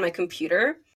saved on my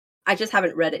computer. I just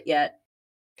haven't read it yet.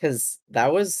 because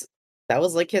that was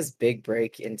like his big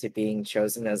break into being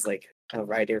chosen as like a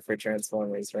writer for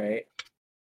Transformers, right?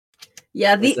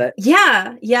 Yeah,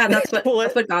 that's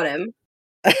what got him.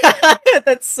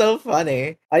 That's so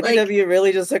funny. IDW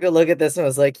really just took a look at this and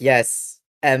was like, yes,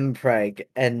 Mpreg,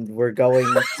 and we're going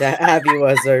to have you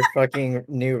as our fucking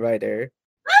new writer.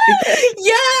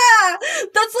 Yeah,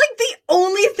 that's like the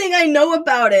only thing I know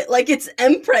about it. Like, it's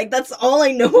Mpreg. That's all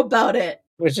I know about it.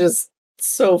 Which is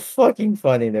so fucking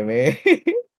funny to me.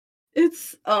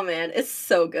 Oh man, it's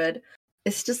so good.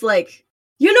 It's just like,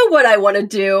 you know what I want to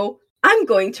do? I'm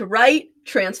going to write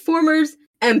Transformers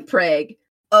Mpreg.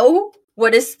 Oh,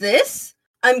 what is this?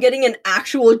 I'm getting an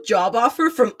actual job offer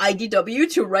from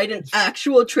IDW to write an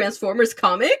actual Transformers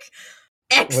comic?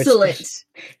 Excellent!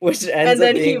 Which ends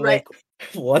up being like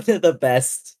one of the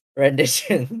best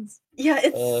renditions. Yeah,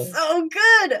 it's so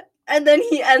good! And then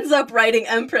he ends up writing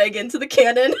Mpreg into the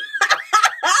canon.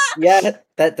 Yeah,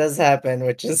 that does happen,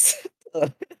 which is...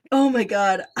 Oh my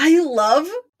god. I love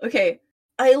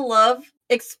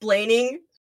explaining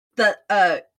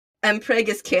that Mpreg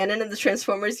is canon in the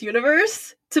Transformers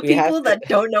universe to people that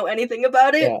don't know anything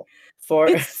about it. Yeah.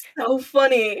 It's so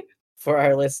funny. For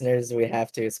our listeners, we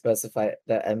have to specify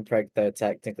that Mpreg, though,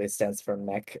 technically stands for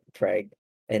Mech Preg,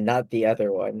 and not the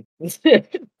other one.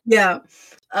 Yeah.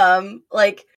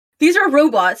 Like, these are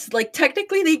robots. Like,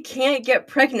 technically they can't get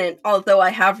pregnant, although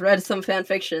I have read some fan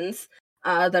fictions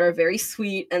that are very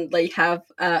sweet and like have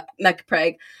Mech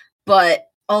Preg. But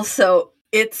also,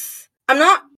 I'm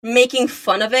not making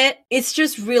fun of it. It's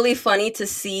just really funny to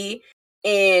see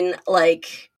in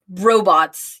like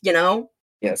robots, you know?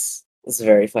 Yes. It's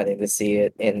very funny to see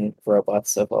it in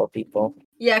robots of all people.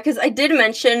 Yeah, because I did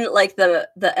mention like the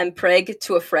Mpreg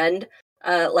to a friend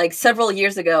like several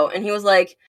years ago, and he was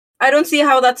like, I don't see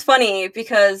how that's funny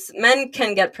because men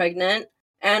can get pregnant.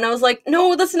 And I was like,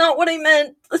 no, that's not what I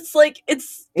meant. It's like,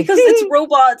 it's because it's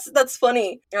robots. That's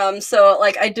funny. So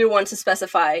like, I do want to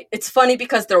specify it's funny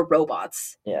because they're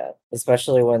robots. Yeah,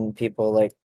 especially when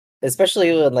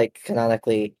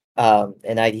canonically,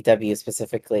 in IDW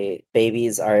specifically,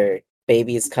 babies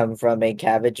come from a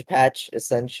cabbage patch,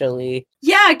 essentially.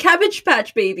 Yeah, Cabbage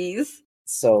Patch babies.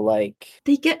 So like,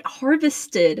 they get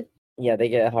harvested. Yeah, they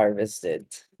get harvested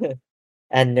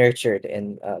and nurtured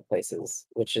in places,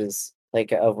 which is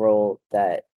like a role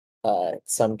that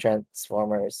some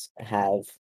Transformers have,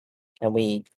 and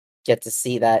we get to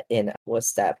see that in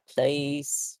what's that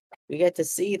place? We get to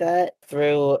see that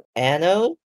through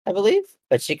Anode, I believe,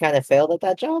 but she kind of failed at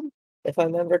that job, if I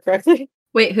remember correctly.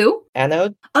 Wait, who?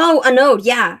 Anode? Oh, Anode,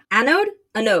 yeah. Anode?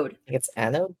 Anode. I think it's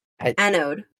Anode?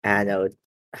 Anode. Anode.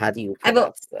 How do you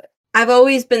pronounce that? I've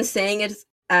always been saying it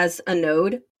as a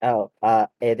node? Oh,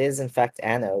 it is in fact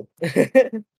anode.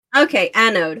 Okay,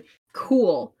 anode.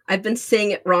 Cool. I've been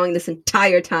saying it wrong this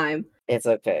entire time. It's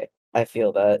okay. I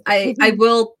feel that. I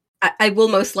will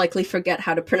most likely forget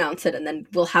how to pronounce it, and then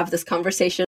we'll have this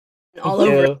conversation all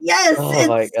over. You. Yes, Oh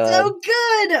my it's god. so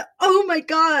good. Oh my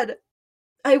god.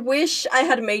 I wish I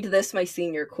had made this my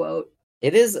senior quote.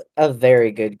 It is a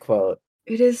very good quote.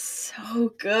 It is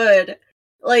so good.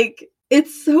 Like,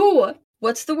 it's so,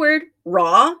 what's the word?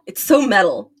 Raw? It's so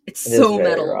metal. It's It is so very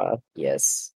metal. raw.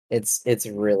 Yes. It's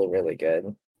really, really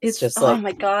good. It's It's, just oh like,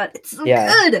 my god, it's so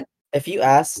yeah. good. If you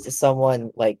asked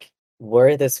someone like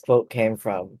where this quote came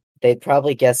from, they'd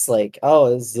probably guess like, "Oh,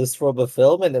 is this from a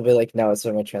film?" And they'll be like, "No, it's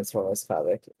from a Transformers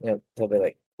comic." You know, they'll be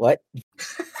like, "What?"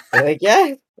 They're like,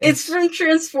 "Yeah, It's from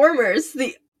Transformers,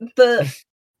 the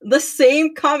the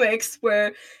same comics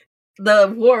where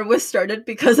the war was started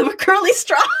because of a curly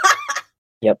straw.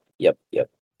 Yep, yep, yep.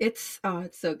 It's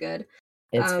so good.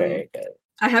 It's Um, very good."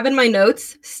 I have in my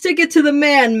notes, stick it to the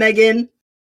man, Megan.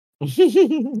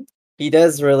 He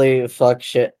does really fuck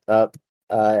shit up,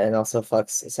 and also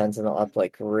fucks Sentinel up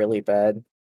like really bad.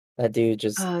 That dude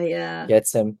just Oh yeah.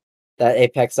 gets him. That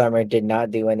Apex armor did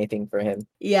not do anything for him.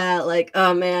 Yeah, like,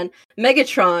 oh man.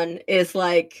 Megatron is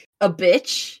like a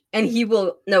bitch, and he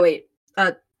will no wait,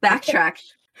 backtrack.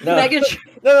 No, Megatron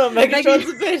no, Megatron's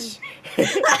a bitch.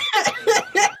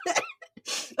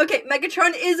 Okay,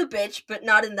 Megatron is a bitch, but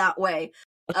not in that way.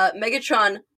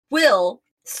 Megatron will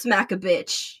smack a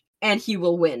bitch, and he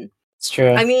will win. It's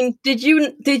true. I mean, did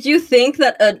you think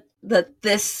that that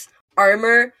this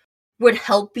armor would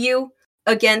help you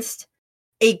against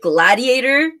a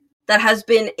gladiator that has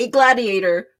been a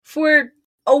gladiator for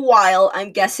a while,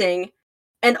 I'm guessing,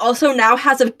 and also now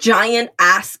has a giant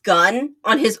ass gun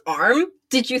on his arm?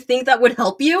 Did you think that would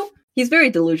help you? He's very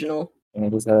delusional.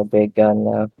 And he's got a big gun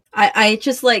now. I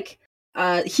just like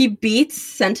he beats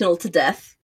Sentinel to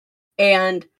death,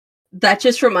 and that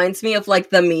just reminds me of like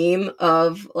the meme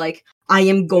of like, I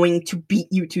am going to beat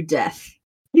you to death.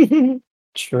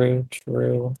 True,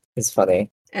 true. It's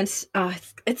funny. And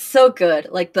it's so good.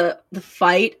 Like the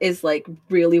fight is like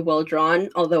really well drawn,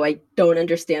 although I don't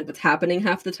understand what's happening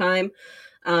half the time.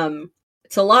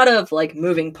 It's a lot of like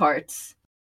moving parts.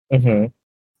 Hmm.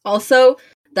 Also,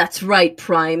 that's right,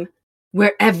 Prime.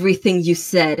 We're everything you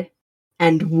said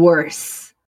and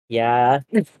worse. Yeah.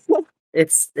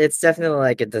 It's definitely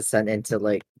like a descent into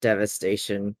like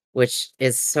devastation, which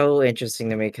is so interesting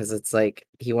to me because it's like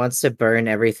he wants to burn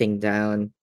everything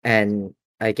down and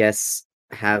I guess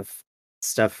have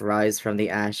stuff rise from the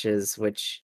ashes,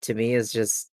 which to me is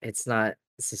just it's not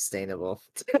sustainable.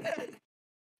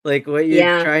 Like what you're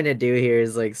Yeah. trying to do here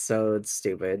is like so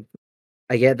stupid.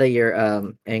 I get that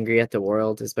you're angry at the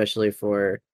world, especially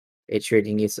for it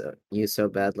treating you so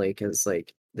badly, because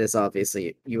like this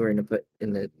obviously you were in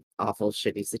an awful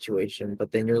shitty situation,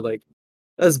 but then you're like,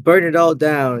 let's burn it all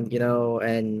down,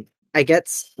 and I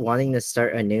get wanting to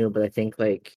start anew, but I think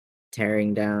like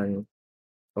tearing down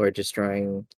or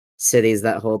destroying cities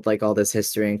that hold like all this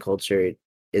history and culture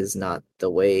is not the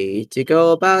way to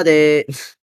go about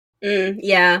it.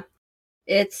 Yeah.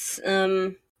 It's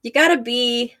you gotta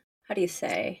be, how do you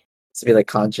say? To be like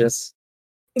conscious.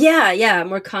 Yeah,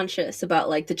 more conscious about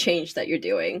like the change that you're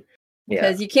doing. Yeah.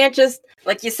 Because you can't just,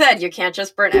 like you said, you can't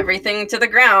just burn everything to the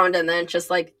ground and then just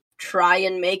like try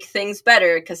and make things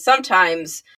better. Because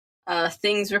sometimes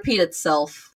things repeat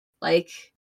itself, like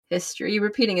history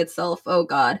repeating itself. Oh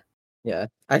God. Yeah.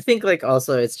 I think like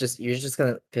also it's just you're just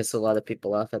gonna piss a lot of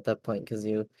people off at that point because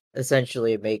you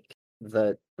essentially make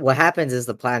the what happens is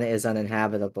the planet is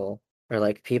uninhabitable or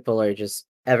like people are just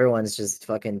everyone's just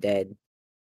fucking dead,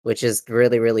 which is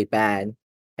really, really bad.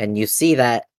 And you see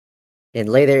that in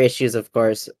later issues, of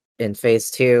course, in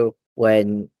phase two,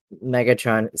 when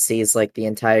Megatron sees like the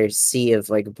entire sea of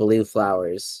like blue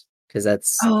flowers, because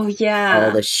that's Oh all yeah.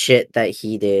 the shit that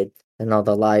he did and all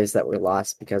the lives that were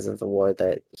lost because of the war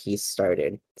that he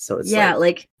started. So it's Yeah, like,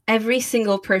 like every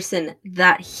single person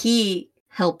that he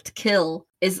helped kill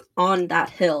is on that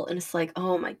hill. And it's like,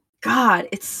 oh my God,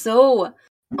 it's so.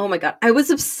 Oh my God. I was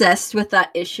obsessed with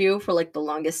that issue for like the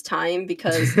longest time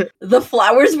because the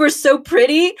flowers were so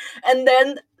pretty. And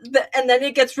then and then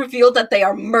it gets revealed that they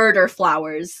are murder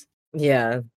flowers.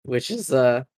 yeah, which is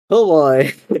oh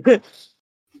boy.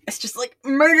 It's just like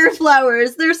murder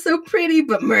flowers. They're so pretty,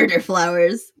 but murder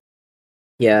flowers.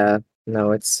 Yeah,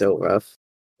 no, it's so rough.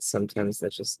 Sometimes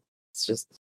it's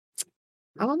just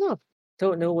I don't know.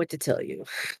 Don't know what to tell you.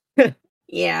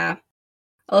 Yeah.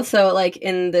 Also, like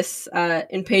in this,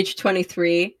 in page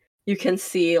 23, you can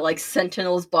see like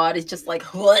Sentinel's body's just like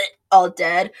what, all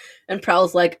dead, and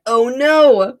Prowl's like, "Oh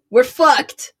no, we're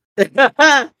fucked."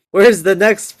 Where's the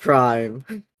next Prime?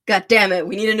 God damn it,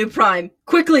 we need a new Prime.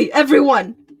 Quickly,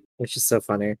 everyone! Which is so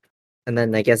funny. And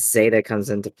then I guess Zeta comes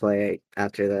into play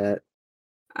after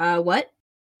that. What?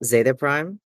 Zeta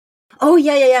Prime? Oh,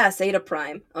 yeah, Zeta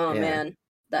Prime. Oh, Yeah. man.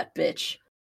 That bitch.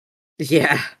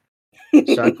 Yeah.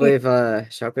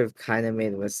 Shockwave kind of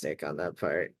made a mistake on that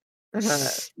part.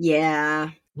 Yeah.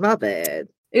 My bad.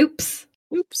 Oops.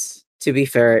 Oops. To be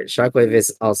fair, Shockwave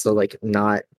is also like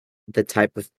not the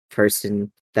type of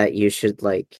person that you should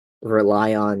like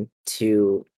rely on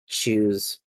to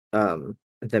choose the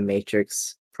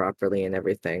Matrix properly and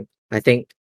everything. I think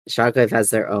Shockwave has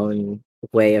their own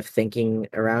way of thinking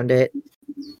around it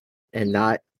and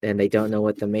they don't know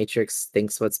what the Matrix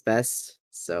thinks what's best.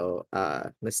 So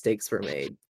mistakes were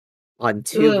made on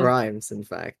two Ugh. primes, in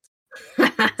fact.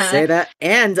 Say that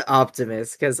and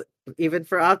Optimus, because even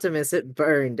for Optimus, it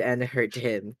burned and hurt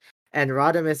him. And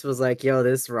Rodimus was like, yo,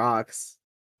 this rocks.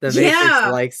 The Matrix Yeah!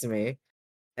 likes me.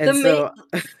 The And so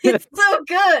It's so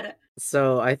good!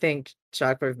 so I think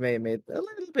Shockwave may have made a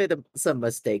little bit of some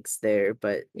mistakes there,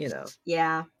 but you know.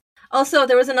 Yeah. Also,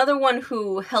 there was another one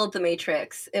who held the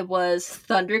Matrix. It was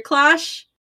Thunderclash,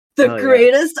 the Oh yeah.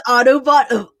 greatest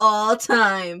Autobot of all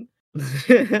time.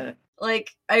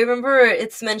 Like, I remember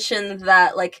it's mentioned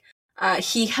that, like,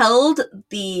 he held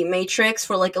the Matrix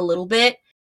for, like, a little bit,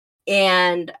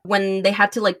 and when they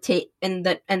had to, like, and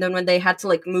then when they had to,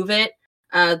 like, move it,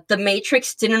 the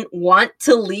Matrix didn't want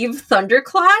to leave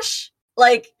Thunderclash.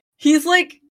 Like, he's,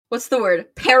 like, what's the word?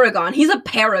 Paragon. He's a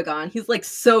paragon. He's, like,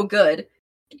 so good.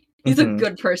 He's a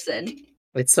good person.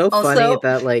 It's so funny Also,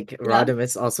 that like yeah.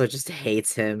 Rodimus also just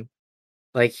hates him.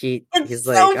 Like he's It's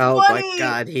like, so oh my funny!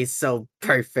 god, he's so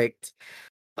perfect.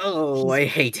 Oh, He's I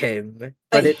hate him. I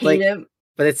But it hate like him.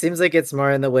 but it seems like it's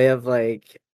more in the way of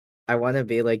like I want to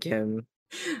be like him.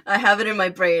 I have it in my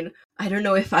brain. I don't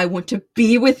know if I want to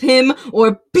be with him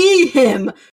or be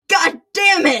him. God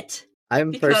damn it!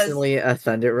 I'm Because personally a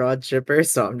Thunder Rod shipper,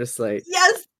 so I'm just like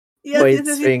yes, points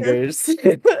yes. fingers.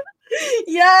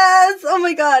 Yes! Oh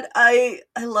my god, I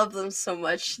love them so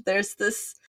much. There's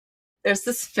this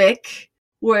fic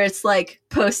where it's like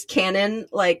post canon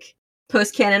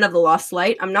of the Lost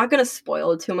Light. I'm not gonna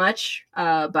spoil too much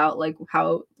about like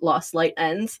how Lost Light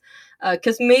ends,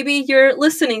 because maybe you're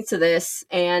listening to this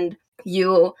and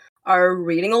you are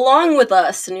reading along with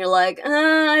us, and you're like,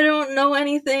 I don't know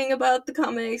anything about the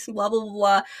comics, blah blah blah.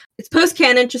 Blah. It's post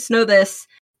canon. Just know this,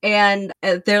 and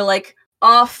they're like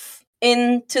off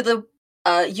into the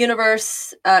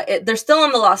universe. They're still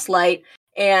on the Lost Light,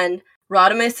 and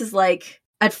Rodimus is like,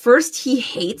 at first he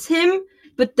hates him,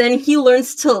 but then he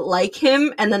learns to like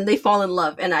him, and then they fall in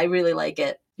love, and I really like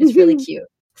it. It's really cute.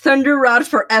 Thunder Rod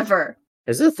forever.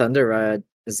 There's a Thunder Rod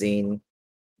zine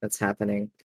that's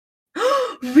happening.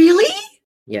 Really?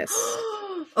 Yes.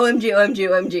 OMG, OMG,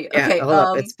 OMG. Yeah, Okay, hold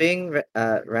up. It's being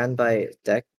ran by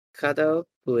Decado,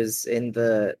 who is in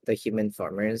the Human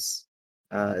Farmers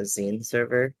zine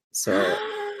server. So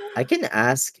I can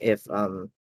ask if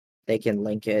they can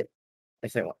link it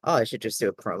if they want. Oh, I should just do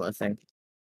a promo thing.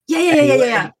 yeah.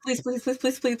 Anyway, Please, please, please,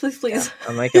 please, please, please, yeah, please.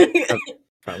 I'm like a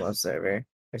promo server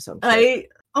or some shit.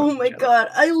 Oh my Channel. god,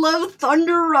 I love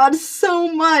Thunder Rod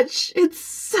so much. It's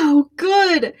so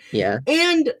good. Yeah.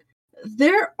 And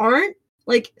there aren't,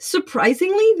 like,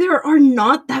 surprisingly, there are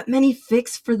not that many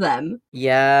fics for them.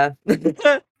 Yeah.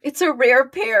 It's a rare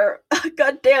pair.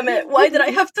 God damn it. Why did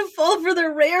I have to fall for the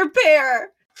rare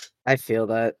pair? I feel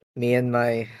that. Me and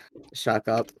my Shock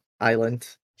Up Island.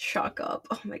 Shock Up.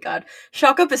 Oh my god.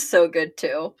 Shock Up is so good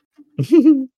too.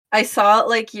 I saw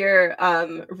like your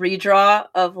redraw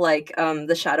of like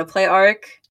the Shadowplay arc.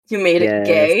 You made it Yes.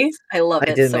 gay. I love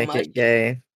I it did so make much. it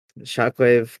gay.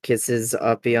 Shockwave kisses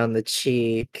Uppy on the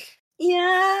cheek.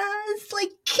 Yes,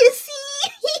 like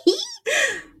kissy.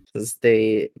 Because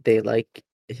they like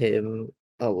him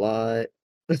a lot.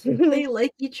 They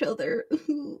like each other.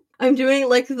 I'm doing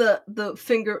like the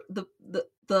finger the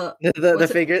The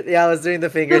what's it? finger, yeah, I was doing the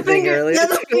finger The thing finger. earlier. Yeah,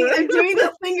 the finger. I'm doing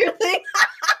the finger thing.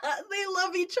 They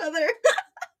love each other.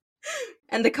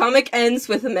 And the comic ends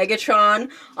with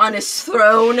Megatron on his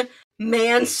throne,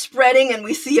 man spreading, and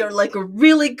we see a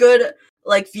really good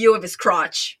like view of his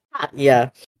crotch. Yeah.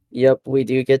 Yep, we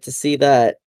do get to see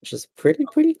that, which is pretty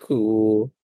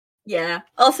cool. Yeah.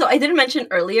 Also, I didn't mention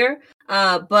earlier,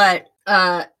 but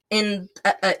in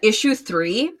issue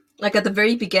 3, like at the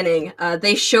very beginning,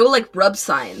 they show like rub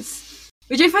signs,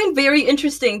 which I find very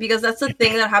interesting because that's a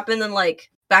thing that happened in like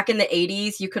back in the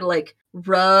 80s. You could like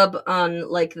rub on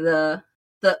like the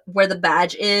where the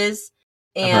badge is,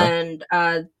 and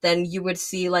then you would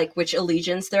see like which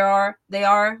allegiance they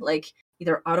are like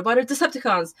either Autobot or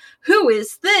Decepticons. Who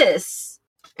is this?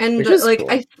 And which is like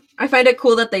cool. I find it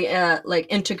cool that they like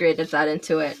integrated that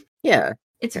into it. Yeah,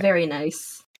 It's yeah. very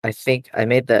nice. I think I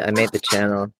made the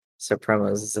channel, so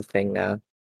promos is a thing now.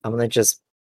 I'm gonna just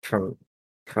promo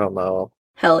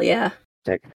Hell yeah.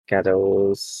 the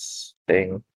ghettos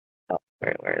thing. Oh,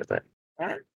 where is it?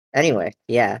 Ah. Anyway,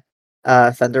 yeah.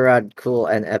 Thunder Rod, cool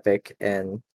and epic,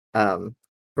 and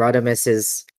Rodimus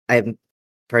is, I'm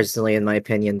personally, in my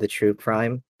opinion, the true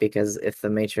prime, because if the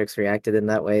Matrix reacted in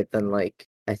that way, then like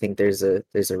I think there's a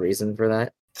reason for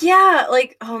that. Yeah,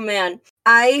 like oh man.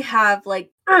 I have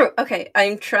like okay,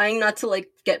 I'm trying not to like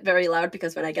get very loud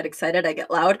because when I get excited I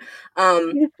get loud. Yeah. I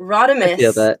feel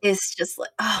Rodimus that. is just like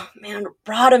oh man,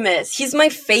 Rodimus. He's my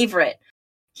favorite.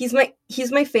 He's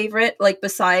my favorite, like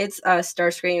besides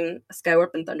Starscream,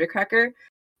 Skywarp, and Thundercracker.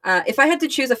 If I had to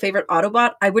choose a favorite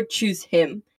Autobot, I would choose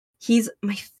him. He's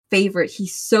my favorite.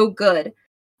 He's so good.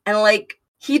 And like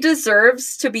he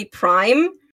deserves to be prime,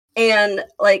 and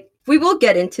like we will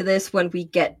get into this when we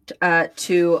get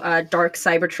to Dark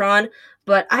Cybertron,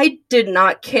 but I did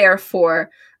not care for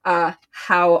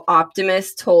how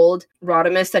Optimus told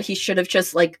Rodimus that he should have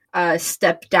just like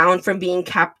stepped down from being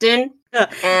captain,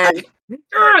 and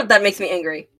that makes me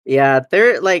angry. Yeah,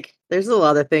 there's a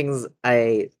lot of things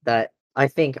that I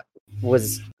think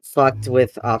was fucked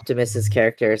with Optimus's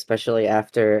character, especially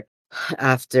after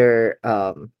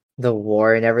the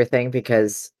war and everything,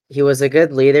 because he was a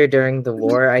good leader during the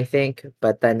war, I think,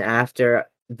 but then after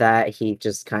that he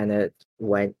just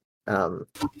um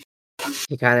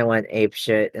kind of went ape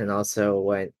shit, and also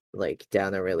went like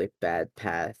down a really bad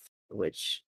path,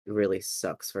 which really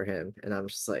sucks for him. And I'm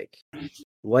just like,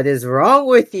 what is wrong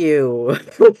with you?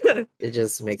 It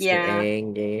just makes me Yeah,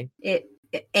 angry.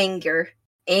 anger,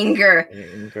 anger.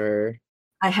 Anger.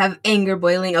 I have anger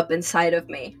boiling up inside of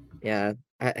me. Yeah.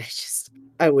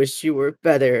 I wish you were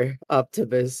better,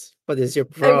 Optimus. What is your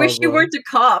I wish you problem? weren't a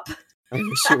cop. I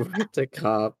wish you weren't a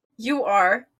cop. You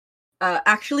are.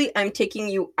 Actually, I'm taking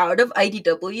you out of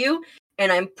IDW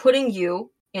and I'm putting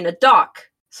you in a dock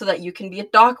so that you can be a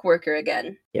dock worker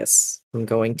again. Yes. I'm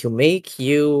going to make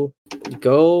you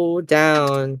go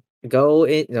down, go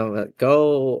in, no,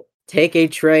 go take a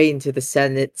train to the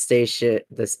Senate station,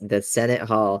 the Senate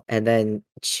Hall, and then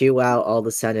chew out all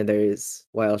the senators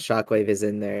while Shockwave is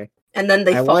in there. And then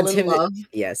they I fall want in him to, love.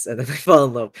 yes, and then I fall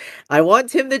in love. I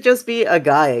want him to just be a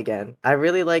guy again. I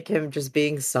really like him just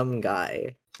being some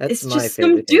guy. That's It's my just some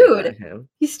favorite thing dude. about him.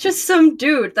 He's just some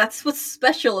dude. That's what's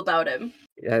special about him.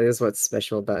 That is what's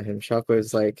special about him.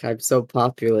 Shockwave's like, I'm so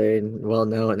popular and well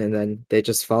known, and then they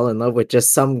just fall in love with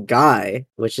just some guy,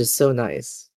 which is so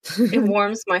nice. It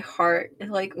warms my heart. It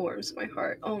like warms my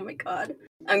heart. Oh my god.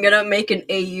 I'm gonna make an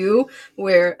AU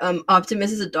where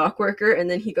Optimus is a dock worker and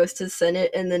then he goes to the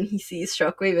Senate and then he sees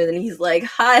Shockwave and then he's like,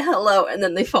 hi, hello, and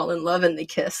then they fall in love and they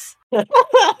kiss.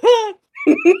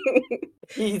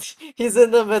 He's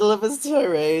in the middle of his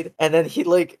tirade, and then he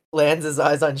like lands his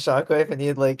eyes on Shockwave, and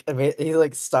he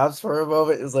like stops for a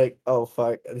moment. Is like, oh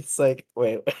fuck! And it's like,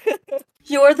 wait.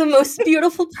 You're the most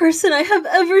beautiful person I have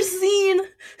ever seen.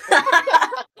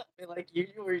 Like you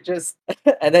were just,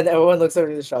 and then everyone looks over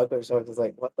to the Shockwave show and is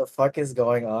like, what the fuck is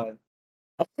going on?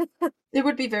 It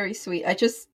would be very sweet.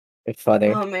 It's funny.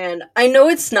 Oh man, I know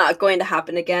it's not going to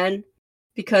happen again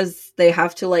because they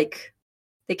have to like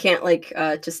they can't like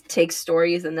just take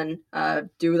stories and then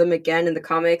do them again in the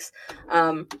comics.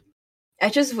 Um I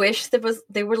just wish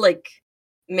they would like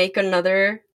make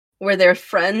another where they're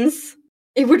friends.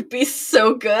 It would be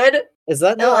so good. Is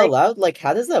that And not like allowed? Like,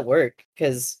 how does that work?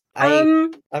 Because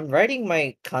um I'm writing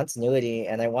my continuity,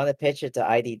 and I want to pitch it to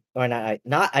ID, or not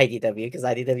IDW, because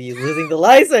IDW is losing the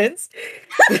license.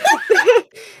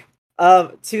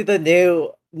 To the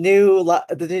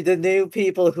the new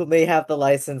people who may have the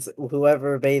license,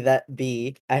 whoever may that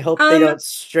be. I hope they um don't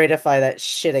straightify that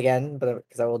shit again, but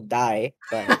because I will die.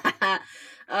 But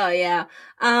oh yeah.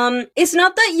 It's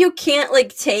not that you can't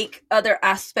like take other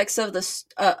aspects of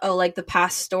like the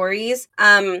past stories.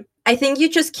 I think you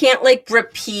just can't like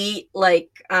repeat like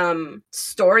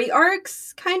story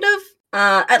arcs kind of.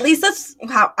 At least that's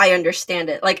how I understand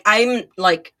it. Like I'm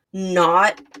like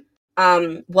not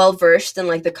well versed in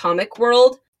like the comic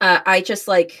world. I just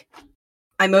like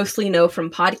I mostly know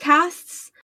from podcasts.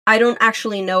 I don't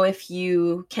actually know if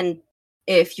you can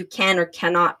or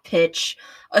cannot pitch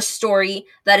a story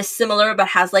that is similar but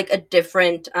has like a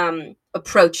different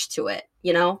approach to it,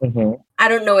 you know? Mhm. I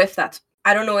don't know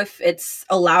if it's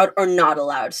allowed or not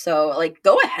allowed. So like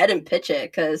go ahead and pitch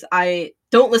it cuz I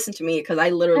don't listen to me cuz I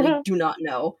literally do not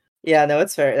know. Yeah, no,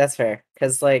 it's fair. That's fair.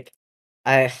 Because like,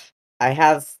 I I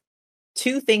have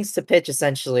two things to pitch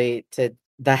essentially to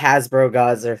the Hasbro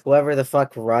gods, or whoever the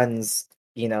fuck runs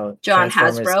John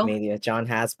Transformers Hasbro. media, John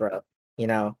Hasbro. You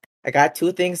know, I got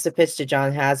two things to pitch to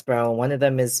John Hasbro, and one of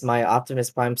them is my Optimus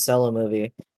Prime solo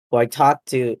movie. Who I talked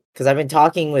to because I've been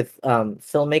talking with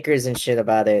filmmakers and shit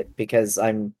about it because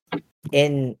I'm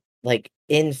in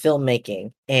in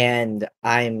filmmaking, and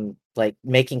I'm like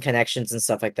making connections and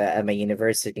stuff like that at my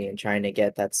university and trying to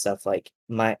get that stuff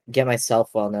get myself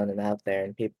well known and out there,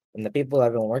 and the people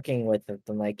I've been working with have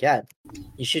been like, yeah,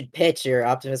 you should pitch your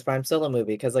Optimus Prime solo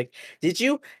movie because like did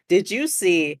you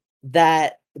see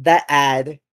that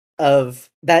ad of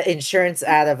that insurance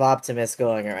ad of Optimus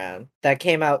going around that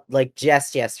came out like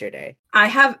just yesterday? I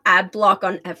have ad block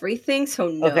on everything, so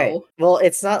Okay, no. well,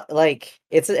 it's not like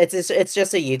it's just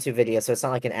a YouTube video, so it's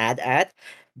not like an ad,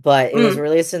 but it was Mm.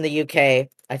 released in the UK.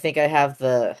 I think I have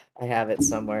it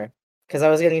somewhere because I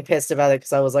was getting pissed about it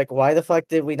because I was like, why the fuck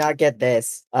did we not get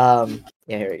this? Yeah,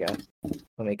 here we go.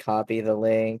 Let me copy the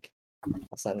link.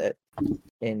 I'll send it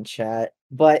in chat.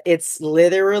 But it's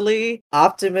literally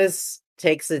Optimus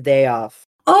takes a day off.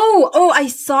 Oh, I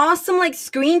saw some like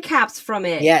screen caps from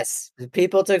it. Yes,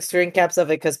 people took screen caps of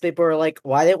it because people were like,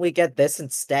 "Why didn't we get this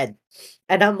instead?"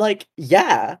 And I'm like,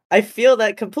 "Yeah, I feel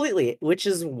that completely," which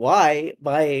is why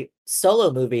my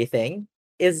solo movie thing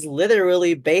is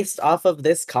literally based off of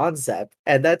this concept,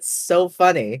 and that's so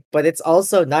funny. But it's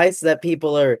also nice that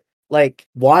people are like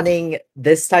wanting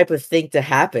this type of thing to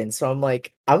happen. So I'm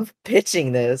like, I'm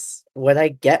pitching this when I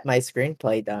get my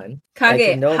screenplay done. Like,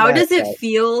 Kage, no how matter does it what.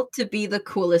 feel to be the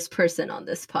coolest person on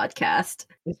this podcast?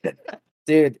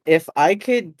 Dude, if I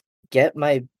could get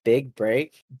my big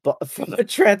break from a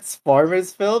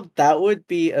Transformers film, that would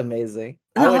be amazing.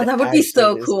 I Oh, would that would be actually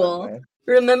so lose my cool. mind.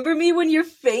 Remember me when you're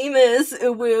famous,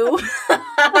 Uwu.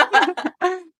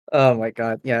 Oh my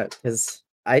god, yeah, because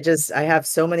I have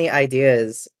so many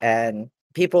ideas, and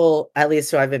people, at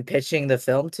least who I've been pitching the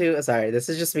film to, sorry, this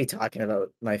is just me talking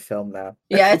about my film now.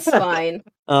 Yeah, it's fine.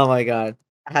 Oh my god.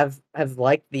 Have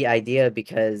liked the idea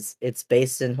because it's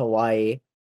based in Hawaii.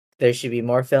 There should be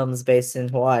more films based in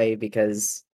Hawaii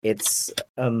because it's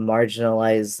a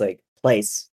marginalized like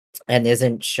place and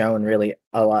isn't shown really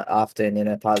a lot often in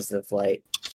a positive light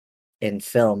in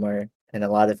film or in a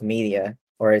lot of media,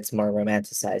 or it's more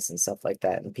romanticized and stuff like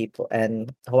that, and people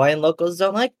and Hawaiian locals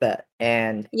don't like that.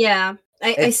 And Yeah,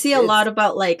 I see a lot it's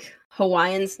about like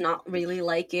Hawaiians not really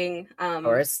liking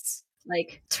tourists.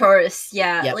 like tourists.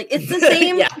 Yeah, Yep. like it's the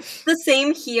same Yeah. the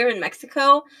same here in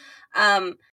Mexico.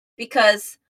 Um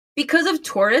because of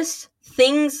tourists,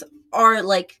 things are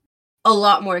like a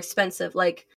lot more expensive.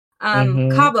 Like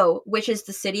Mhm. Cabo, which is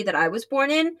the city that I was born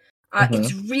in,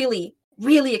 it's Mhm.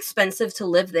 really expensive to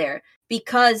live there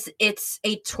because it's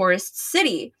a tourist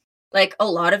city. Like a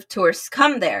lot of tourists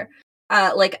come there.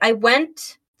 Like I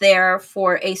went there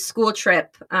for a school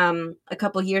trip a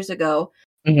couple years ago,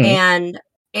 Mhm.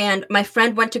 and my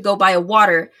friend went to go buy a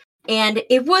water, and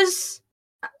it was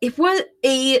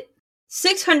a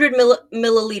 600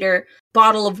 milliliter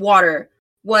bottle of water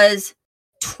was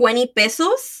 20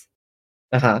 pesos.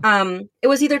 Uh-huh. It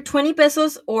was either 20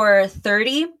 pesos or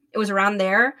 30. It was around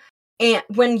there. And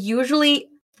when usually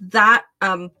that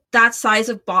size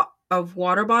of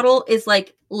water bottle is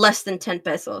like less than 10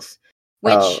 pesos,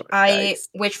 Oh, yikes.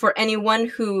 which for anyone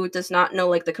who does not know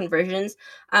like the conversions,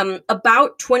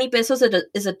 about 20 pesos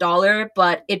is a dollar,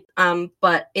 but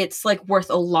it's like worth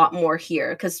a lot more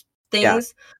here cuz Yeah.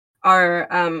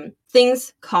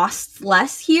 things cost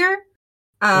less here.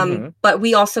 Mhm. But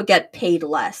we also get paid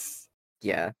less.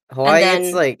 Yeah. And Hawaii, it's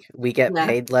then like we get yeah.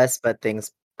 paid less, but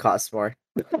things cost more.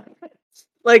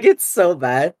 Like, it's so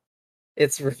bad.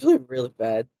 It's really, really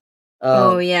bad.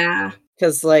 Oh, Um, yeah.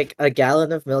 because like, a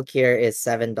gallon of milk here is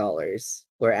 $7,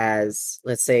 whereas,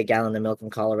 let's say a gallon of milk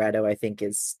in Colorado, I think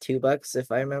is $2,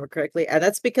 if I remember correctly, and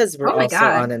that's because we're Oh my also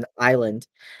god. on an island.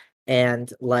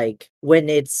 And like when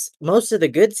it's most of the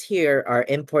goods here are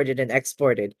imported and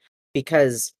exported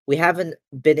because we haven't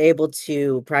been able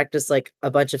to practice like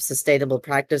a bunch of sustainable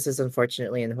practices,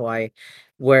 unfortunately, in Hawaii,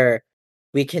 where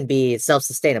we can be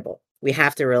self-sustainable. We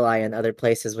have to rely on other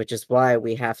places, which is why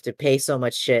we have to pay so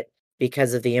much shit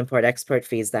because of the import export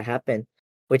fees that happen,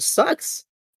 which sucks.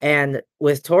 And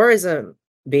with tourism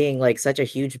being like such a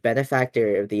huge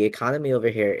benefactor of the economy over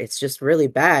here, it's just really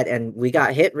bad. And we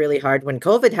got hit really hard when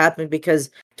COVID happened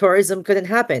because tourism couldn't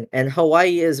happen. And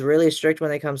Hawaii is really strict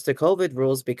when it comes to COVID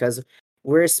rules because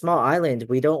we're a small island.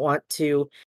 We don't want to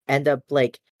end up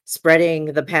like spreading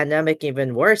the pandemic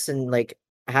even worse and like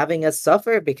having us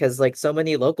suffer because like so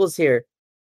many locals here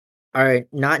are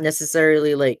not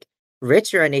necessarily like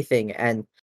rich or anything, and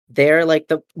they're like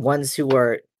the ones who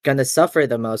are gonna suffer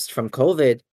the most from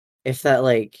COVID if that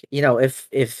like if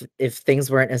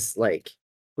things weren't as like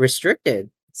restricted.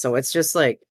 So it's just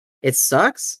like it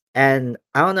sucks. And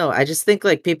I don't know. I just think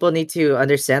like people need to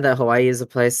understand that Hawaii is a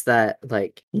place that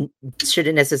like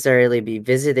shouldn't necessarily be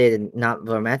visited and not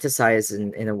romanticized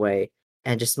in a way.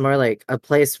 And just more like a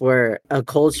place where a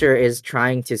culture is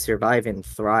trying to survive and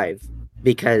thrive.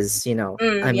 Because, I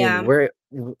mean, Yeah.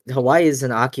 Hawaii is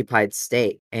an occupied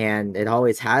state and it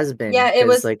always has been. Yeah,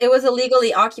 Because like, it was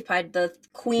illegally occupied. The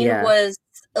queen yeah, was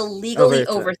illegally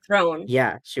overthrown. overthrown.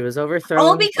 Yeah, she was All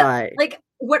overthrown because by like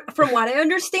from what I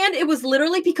understand, it was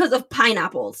literally because of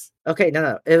pineapples. Okay, no,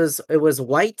 no. It was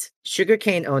white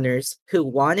sugarcane owners who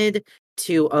wanted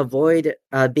to avoid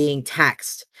being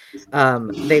taxed.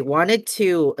 They wanted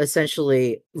to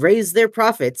essentially raise their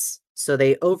profits, so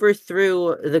they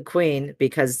overthrew the queen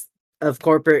because of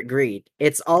corporate greed.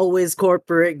 It's always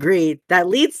corporate greed that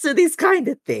leads to these kind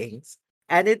of things,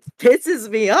 and it pisses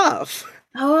me off.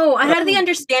 Oh, I had the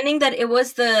understanding that it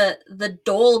was the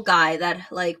Dole guy that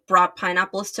like brought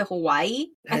pineapples to Hawaii.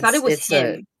 I thought it That's was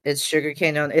him. it's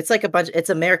sugarcane own it's like a bunch it's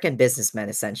American businessmen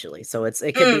essentially. So it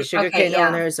could be Okay, sugarcane yeah.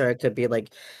 owners or it could be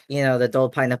like, the Dole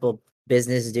Pineapple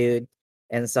business dude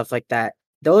and stuff like that.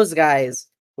 Those guys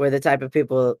were the type of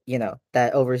people,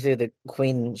 that overthrew the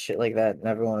queen and shit like that, and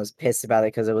everyone was pissed about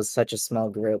it because it was such a small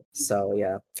group. So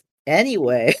yeah.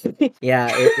 Anyway, yeah,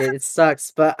 it sucks,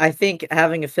 but I think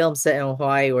having a film set in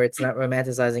Hawaii where it's not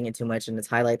romanticizing it too much and it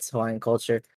highlights Hawaiian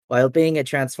culture while being a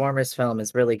Transformers film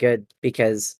is really good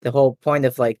because the whole point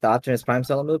of like the Optimus Prime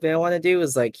solo movie I want to do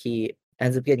is like he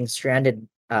ends up getting stranded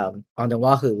on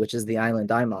Oahu, which is the island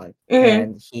I'm on, Mhm.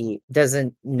 and he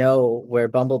doesn't know where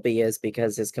Bumblebee is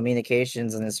because his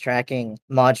communications and his tracking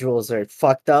modules are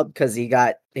fucked up because he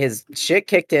got his shit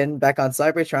kicked in back on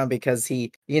Cybertron because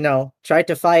he, tried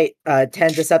to fight 10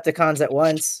 Decepticons at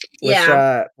once,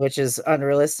 Yeah. which is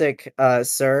unrealistic,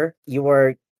 sir. You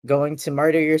are going to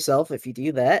murder yourself if you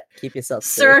do that. Keep yourself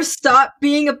safe. Sir, stop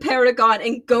being a paragon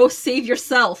and go save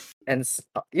yourself. And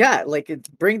yeah, like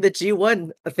bring the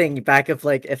G1 thing back of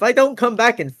like, if I don't come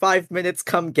back in 5 minutes,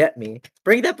 come get me.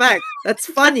 Bring that back. That's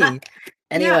funny. Yeah,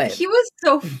 Anyway, he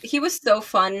was so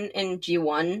fun in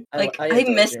G1. Like I I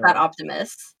enjoy miss that G1.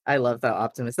 Optimus. I love that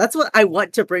Optimus. That's what I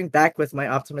want to bring back with my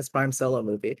Optimus Prime solo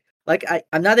movie. Like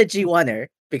I'm not a G1er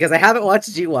because I haven't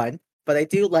watched G1, but I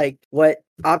do like what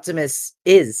Optimus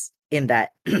is in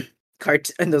that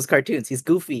in those cartoons. He's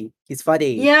goofy. He's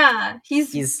funny. Yeah,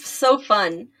 he's He's so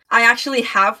fun. I actually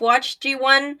have watched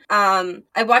G1.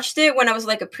 I watched it when I was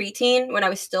like a preteen, when I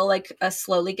was still like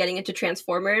slowly getting into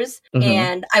Transformers, Mhm.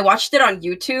 and I watched it on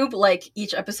YouTube. Like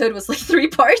each episode was like 3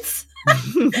 parts.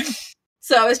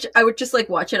 So I would just like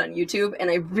watch it on YouTube, and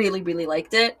I really really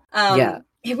liked it. Yeah,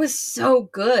 It was so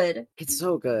good. it's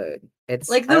so good.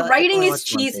 Like the I writing only is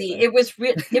watched one cheesy. season.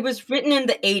 It was written in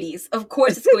the 80s. Of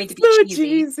course it's going to It's be so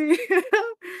cheesy. cheesy.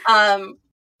 Um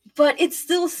but it's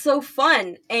still so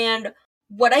fun. And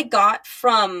what I got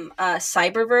from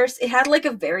Cyberverse, it had like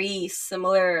a very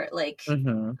similar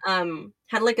Mhm.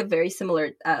 had like a very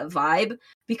similar vibe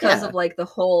because Yeah, of like the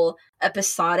whole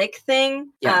episodic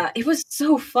thing. yeah. It was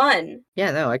so fun.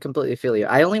 Yeah, no, I completely feel you.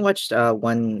 I only watched,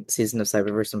 1 season of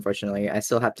Cyberverse, unfortunately. I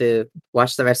still have to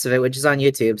watch the rest of it, which is on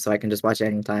YouTube, so I can just watch it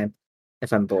anytime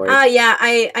if I'm bored. Yeah,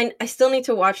 I still need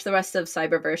to watch the rest of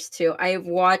Cyberverse too. I've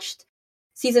watched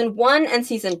season 1 and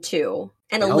season 2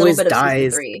 and a It little always bit of season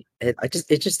dies. 3.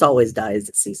 It just always dies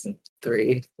at season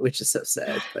 3, which is so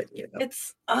sad, but,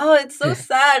 It's so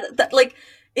sad that like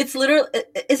it's literally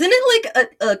isn't it like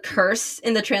a curse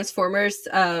in the Transformers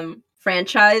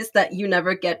franchise that you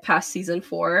never get past season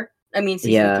 4? I mean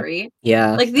season Yeah. 3.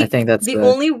 Yeah, Like I think that's the the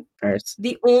only curse.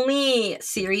 the only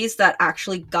series that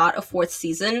actually got a 4th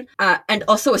season and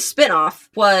also a spin-off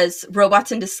was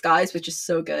Robots in Disguise, which is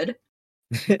so good.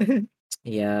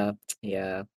 Yeah,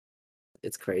 yeah,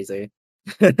 it's crazy.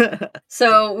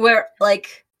 So we're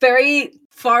like very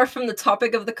far from the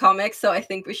topic of the comic, so I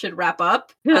think we should wrap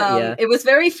up. Yeah. It was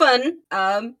very fun,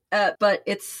 but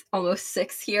it's almost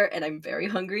 6 here, and I'm very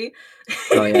hungry.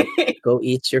 Oh, yeah. Go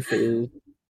eat your food.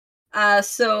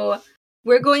 So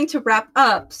we're going to wrap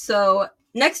up. So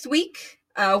next week,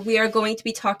 we are going to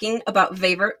be talking about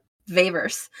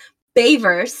Bayverse.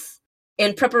 Bayverse.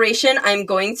 In preparation, I'm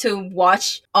going to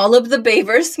watch all of the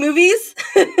Bayverse movies.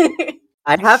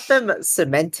 I have them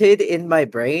cemented in my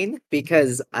brain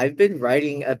because I've been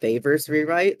writing a Bayverse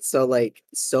rewrite, so, like,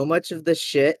 so much of the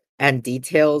shit and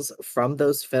details from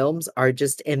those films are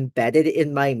just embedded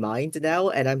in my mind now,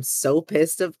 and I'm so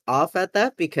off at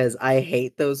that because I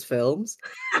hate those films,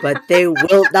 but they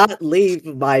will not leave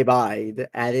my mind,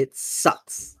 and it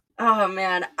sucks. Oh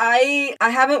man, I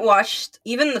haven't watched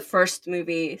even the first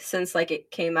movie since like it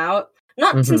came out.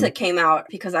 Not since Mhm. it came out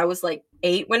because I was like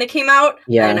 8 when it came out,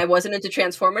 and Yeah. I wasn't into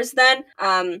Transformers then.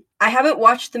 I haven't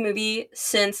watched the movie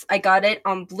since I got it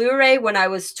on Blu-ray when I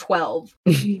was 12.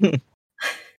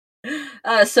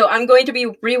 So I'm going to be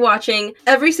rewatching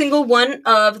every single one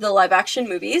of the live action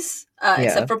movies,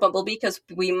 except Yeah. for Bumblebee, because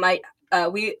we might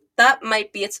that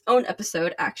might be its own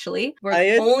episode. Actually, we're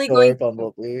I only adore going.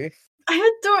 Bumblebee. I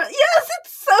adore. Yes,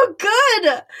 it's so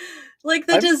good. Like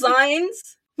the I'm s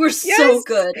designs were so Yes!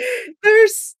 good.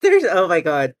 There's oh my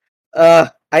god.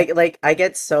 I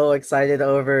get so excited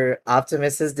over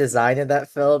Optimus's design in that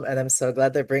film, and I'm so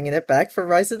glad they're bringing it back for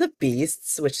Rise of the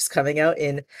Beasts, which is coming out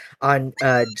on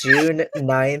June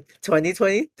 9th,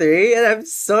 2023, and I'm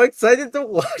so excited to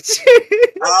watch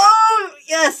it. Oh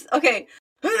yes. Okay.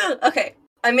 Okay.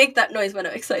 I make that noise when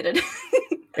I'm excited.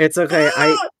 It's okay.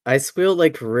 I squeal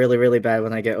like really, really bad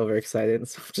when I get overexcited,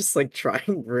 so I'm just like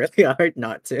trying really hard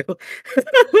not to.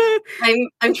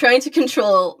 I'm trying to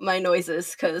control my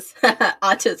noises because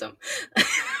autism.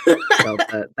 Felt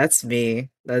that. That's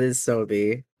me. That is so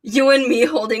me. You and me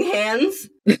holding hands.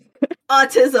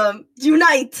 Autism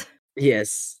unite.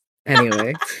 Yes.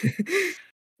 Anyway.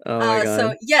 Oh my So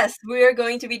god. yes, we are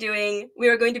going to be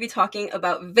talking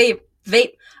about vape.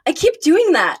 I keep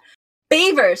doing that.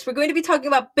 Bayverse. We're going to be talking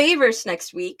about Bayverse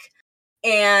next week,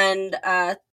 and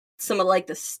some of like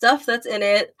the stuff that's in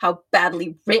it, how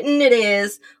badly written it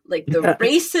is, like the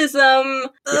racism.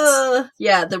 Yes.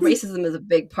 Yeah, the racism is a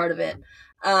big part of it.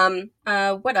 What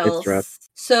It's rough. else?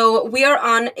 So we are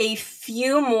on a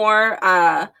few more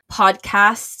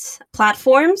podcast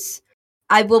platforms.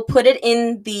 I will put it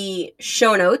in the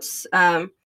show notes,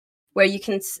 where you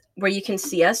can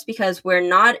see us, because we're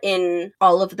not in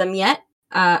all of them yet.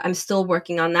 I'm still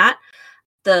working on that.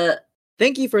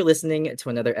 Thank you for listening to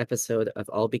another episode of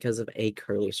All Because of a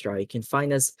Curly Straw. You can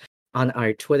find us on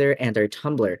our Twitter and our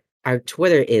Tumblr. Our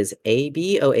Twitter is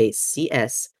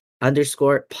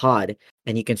ABOACS_pod,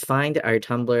 and you can find our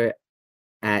Tumblr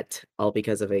at All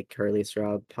Because of a Curly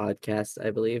Straw podcast,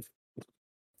 I believe.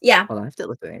 Yeah. Hold on, I have to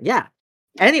look at it. Yeah.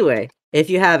 Anyway, if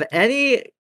you have any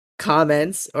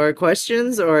comments or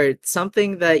questions or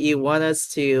something that you want us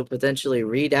to potentially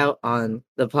read out on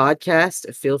the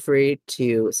podcast, feel free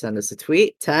to send us a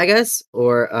tweet, tag us,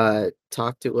 or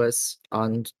talk to us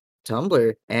on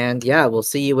Tumblr. And yeah, we'll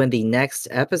see you in the next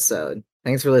episode.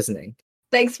 Thanks for listening.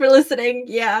 Thanks for listening.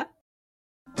 Yeah.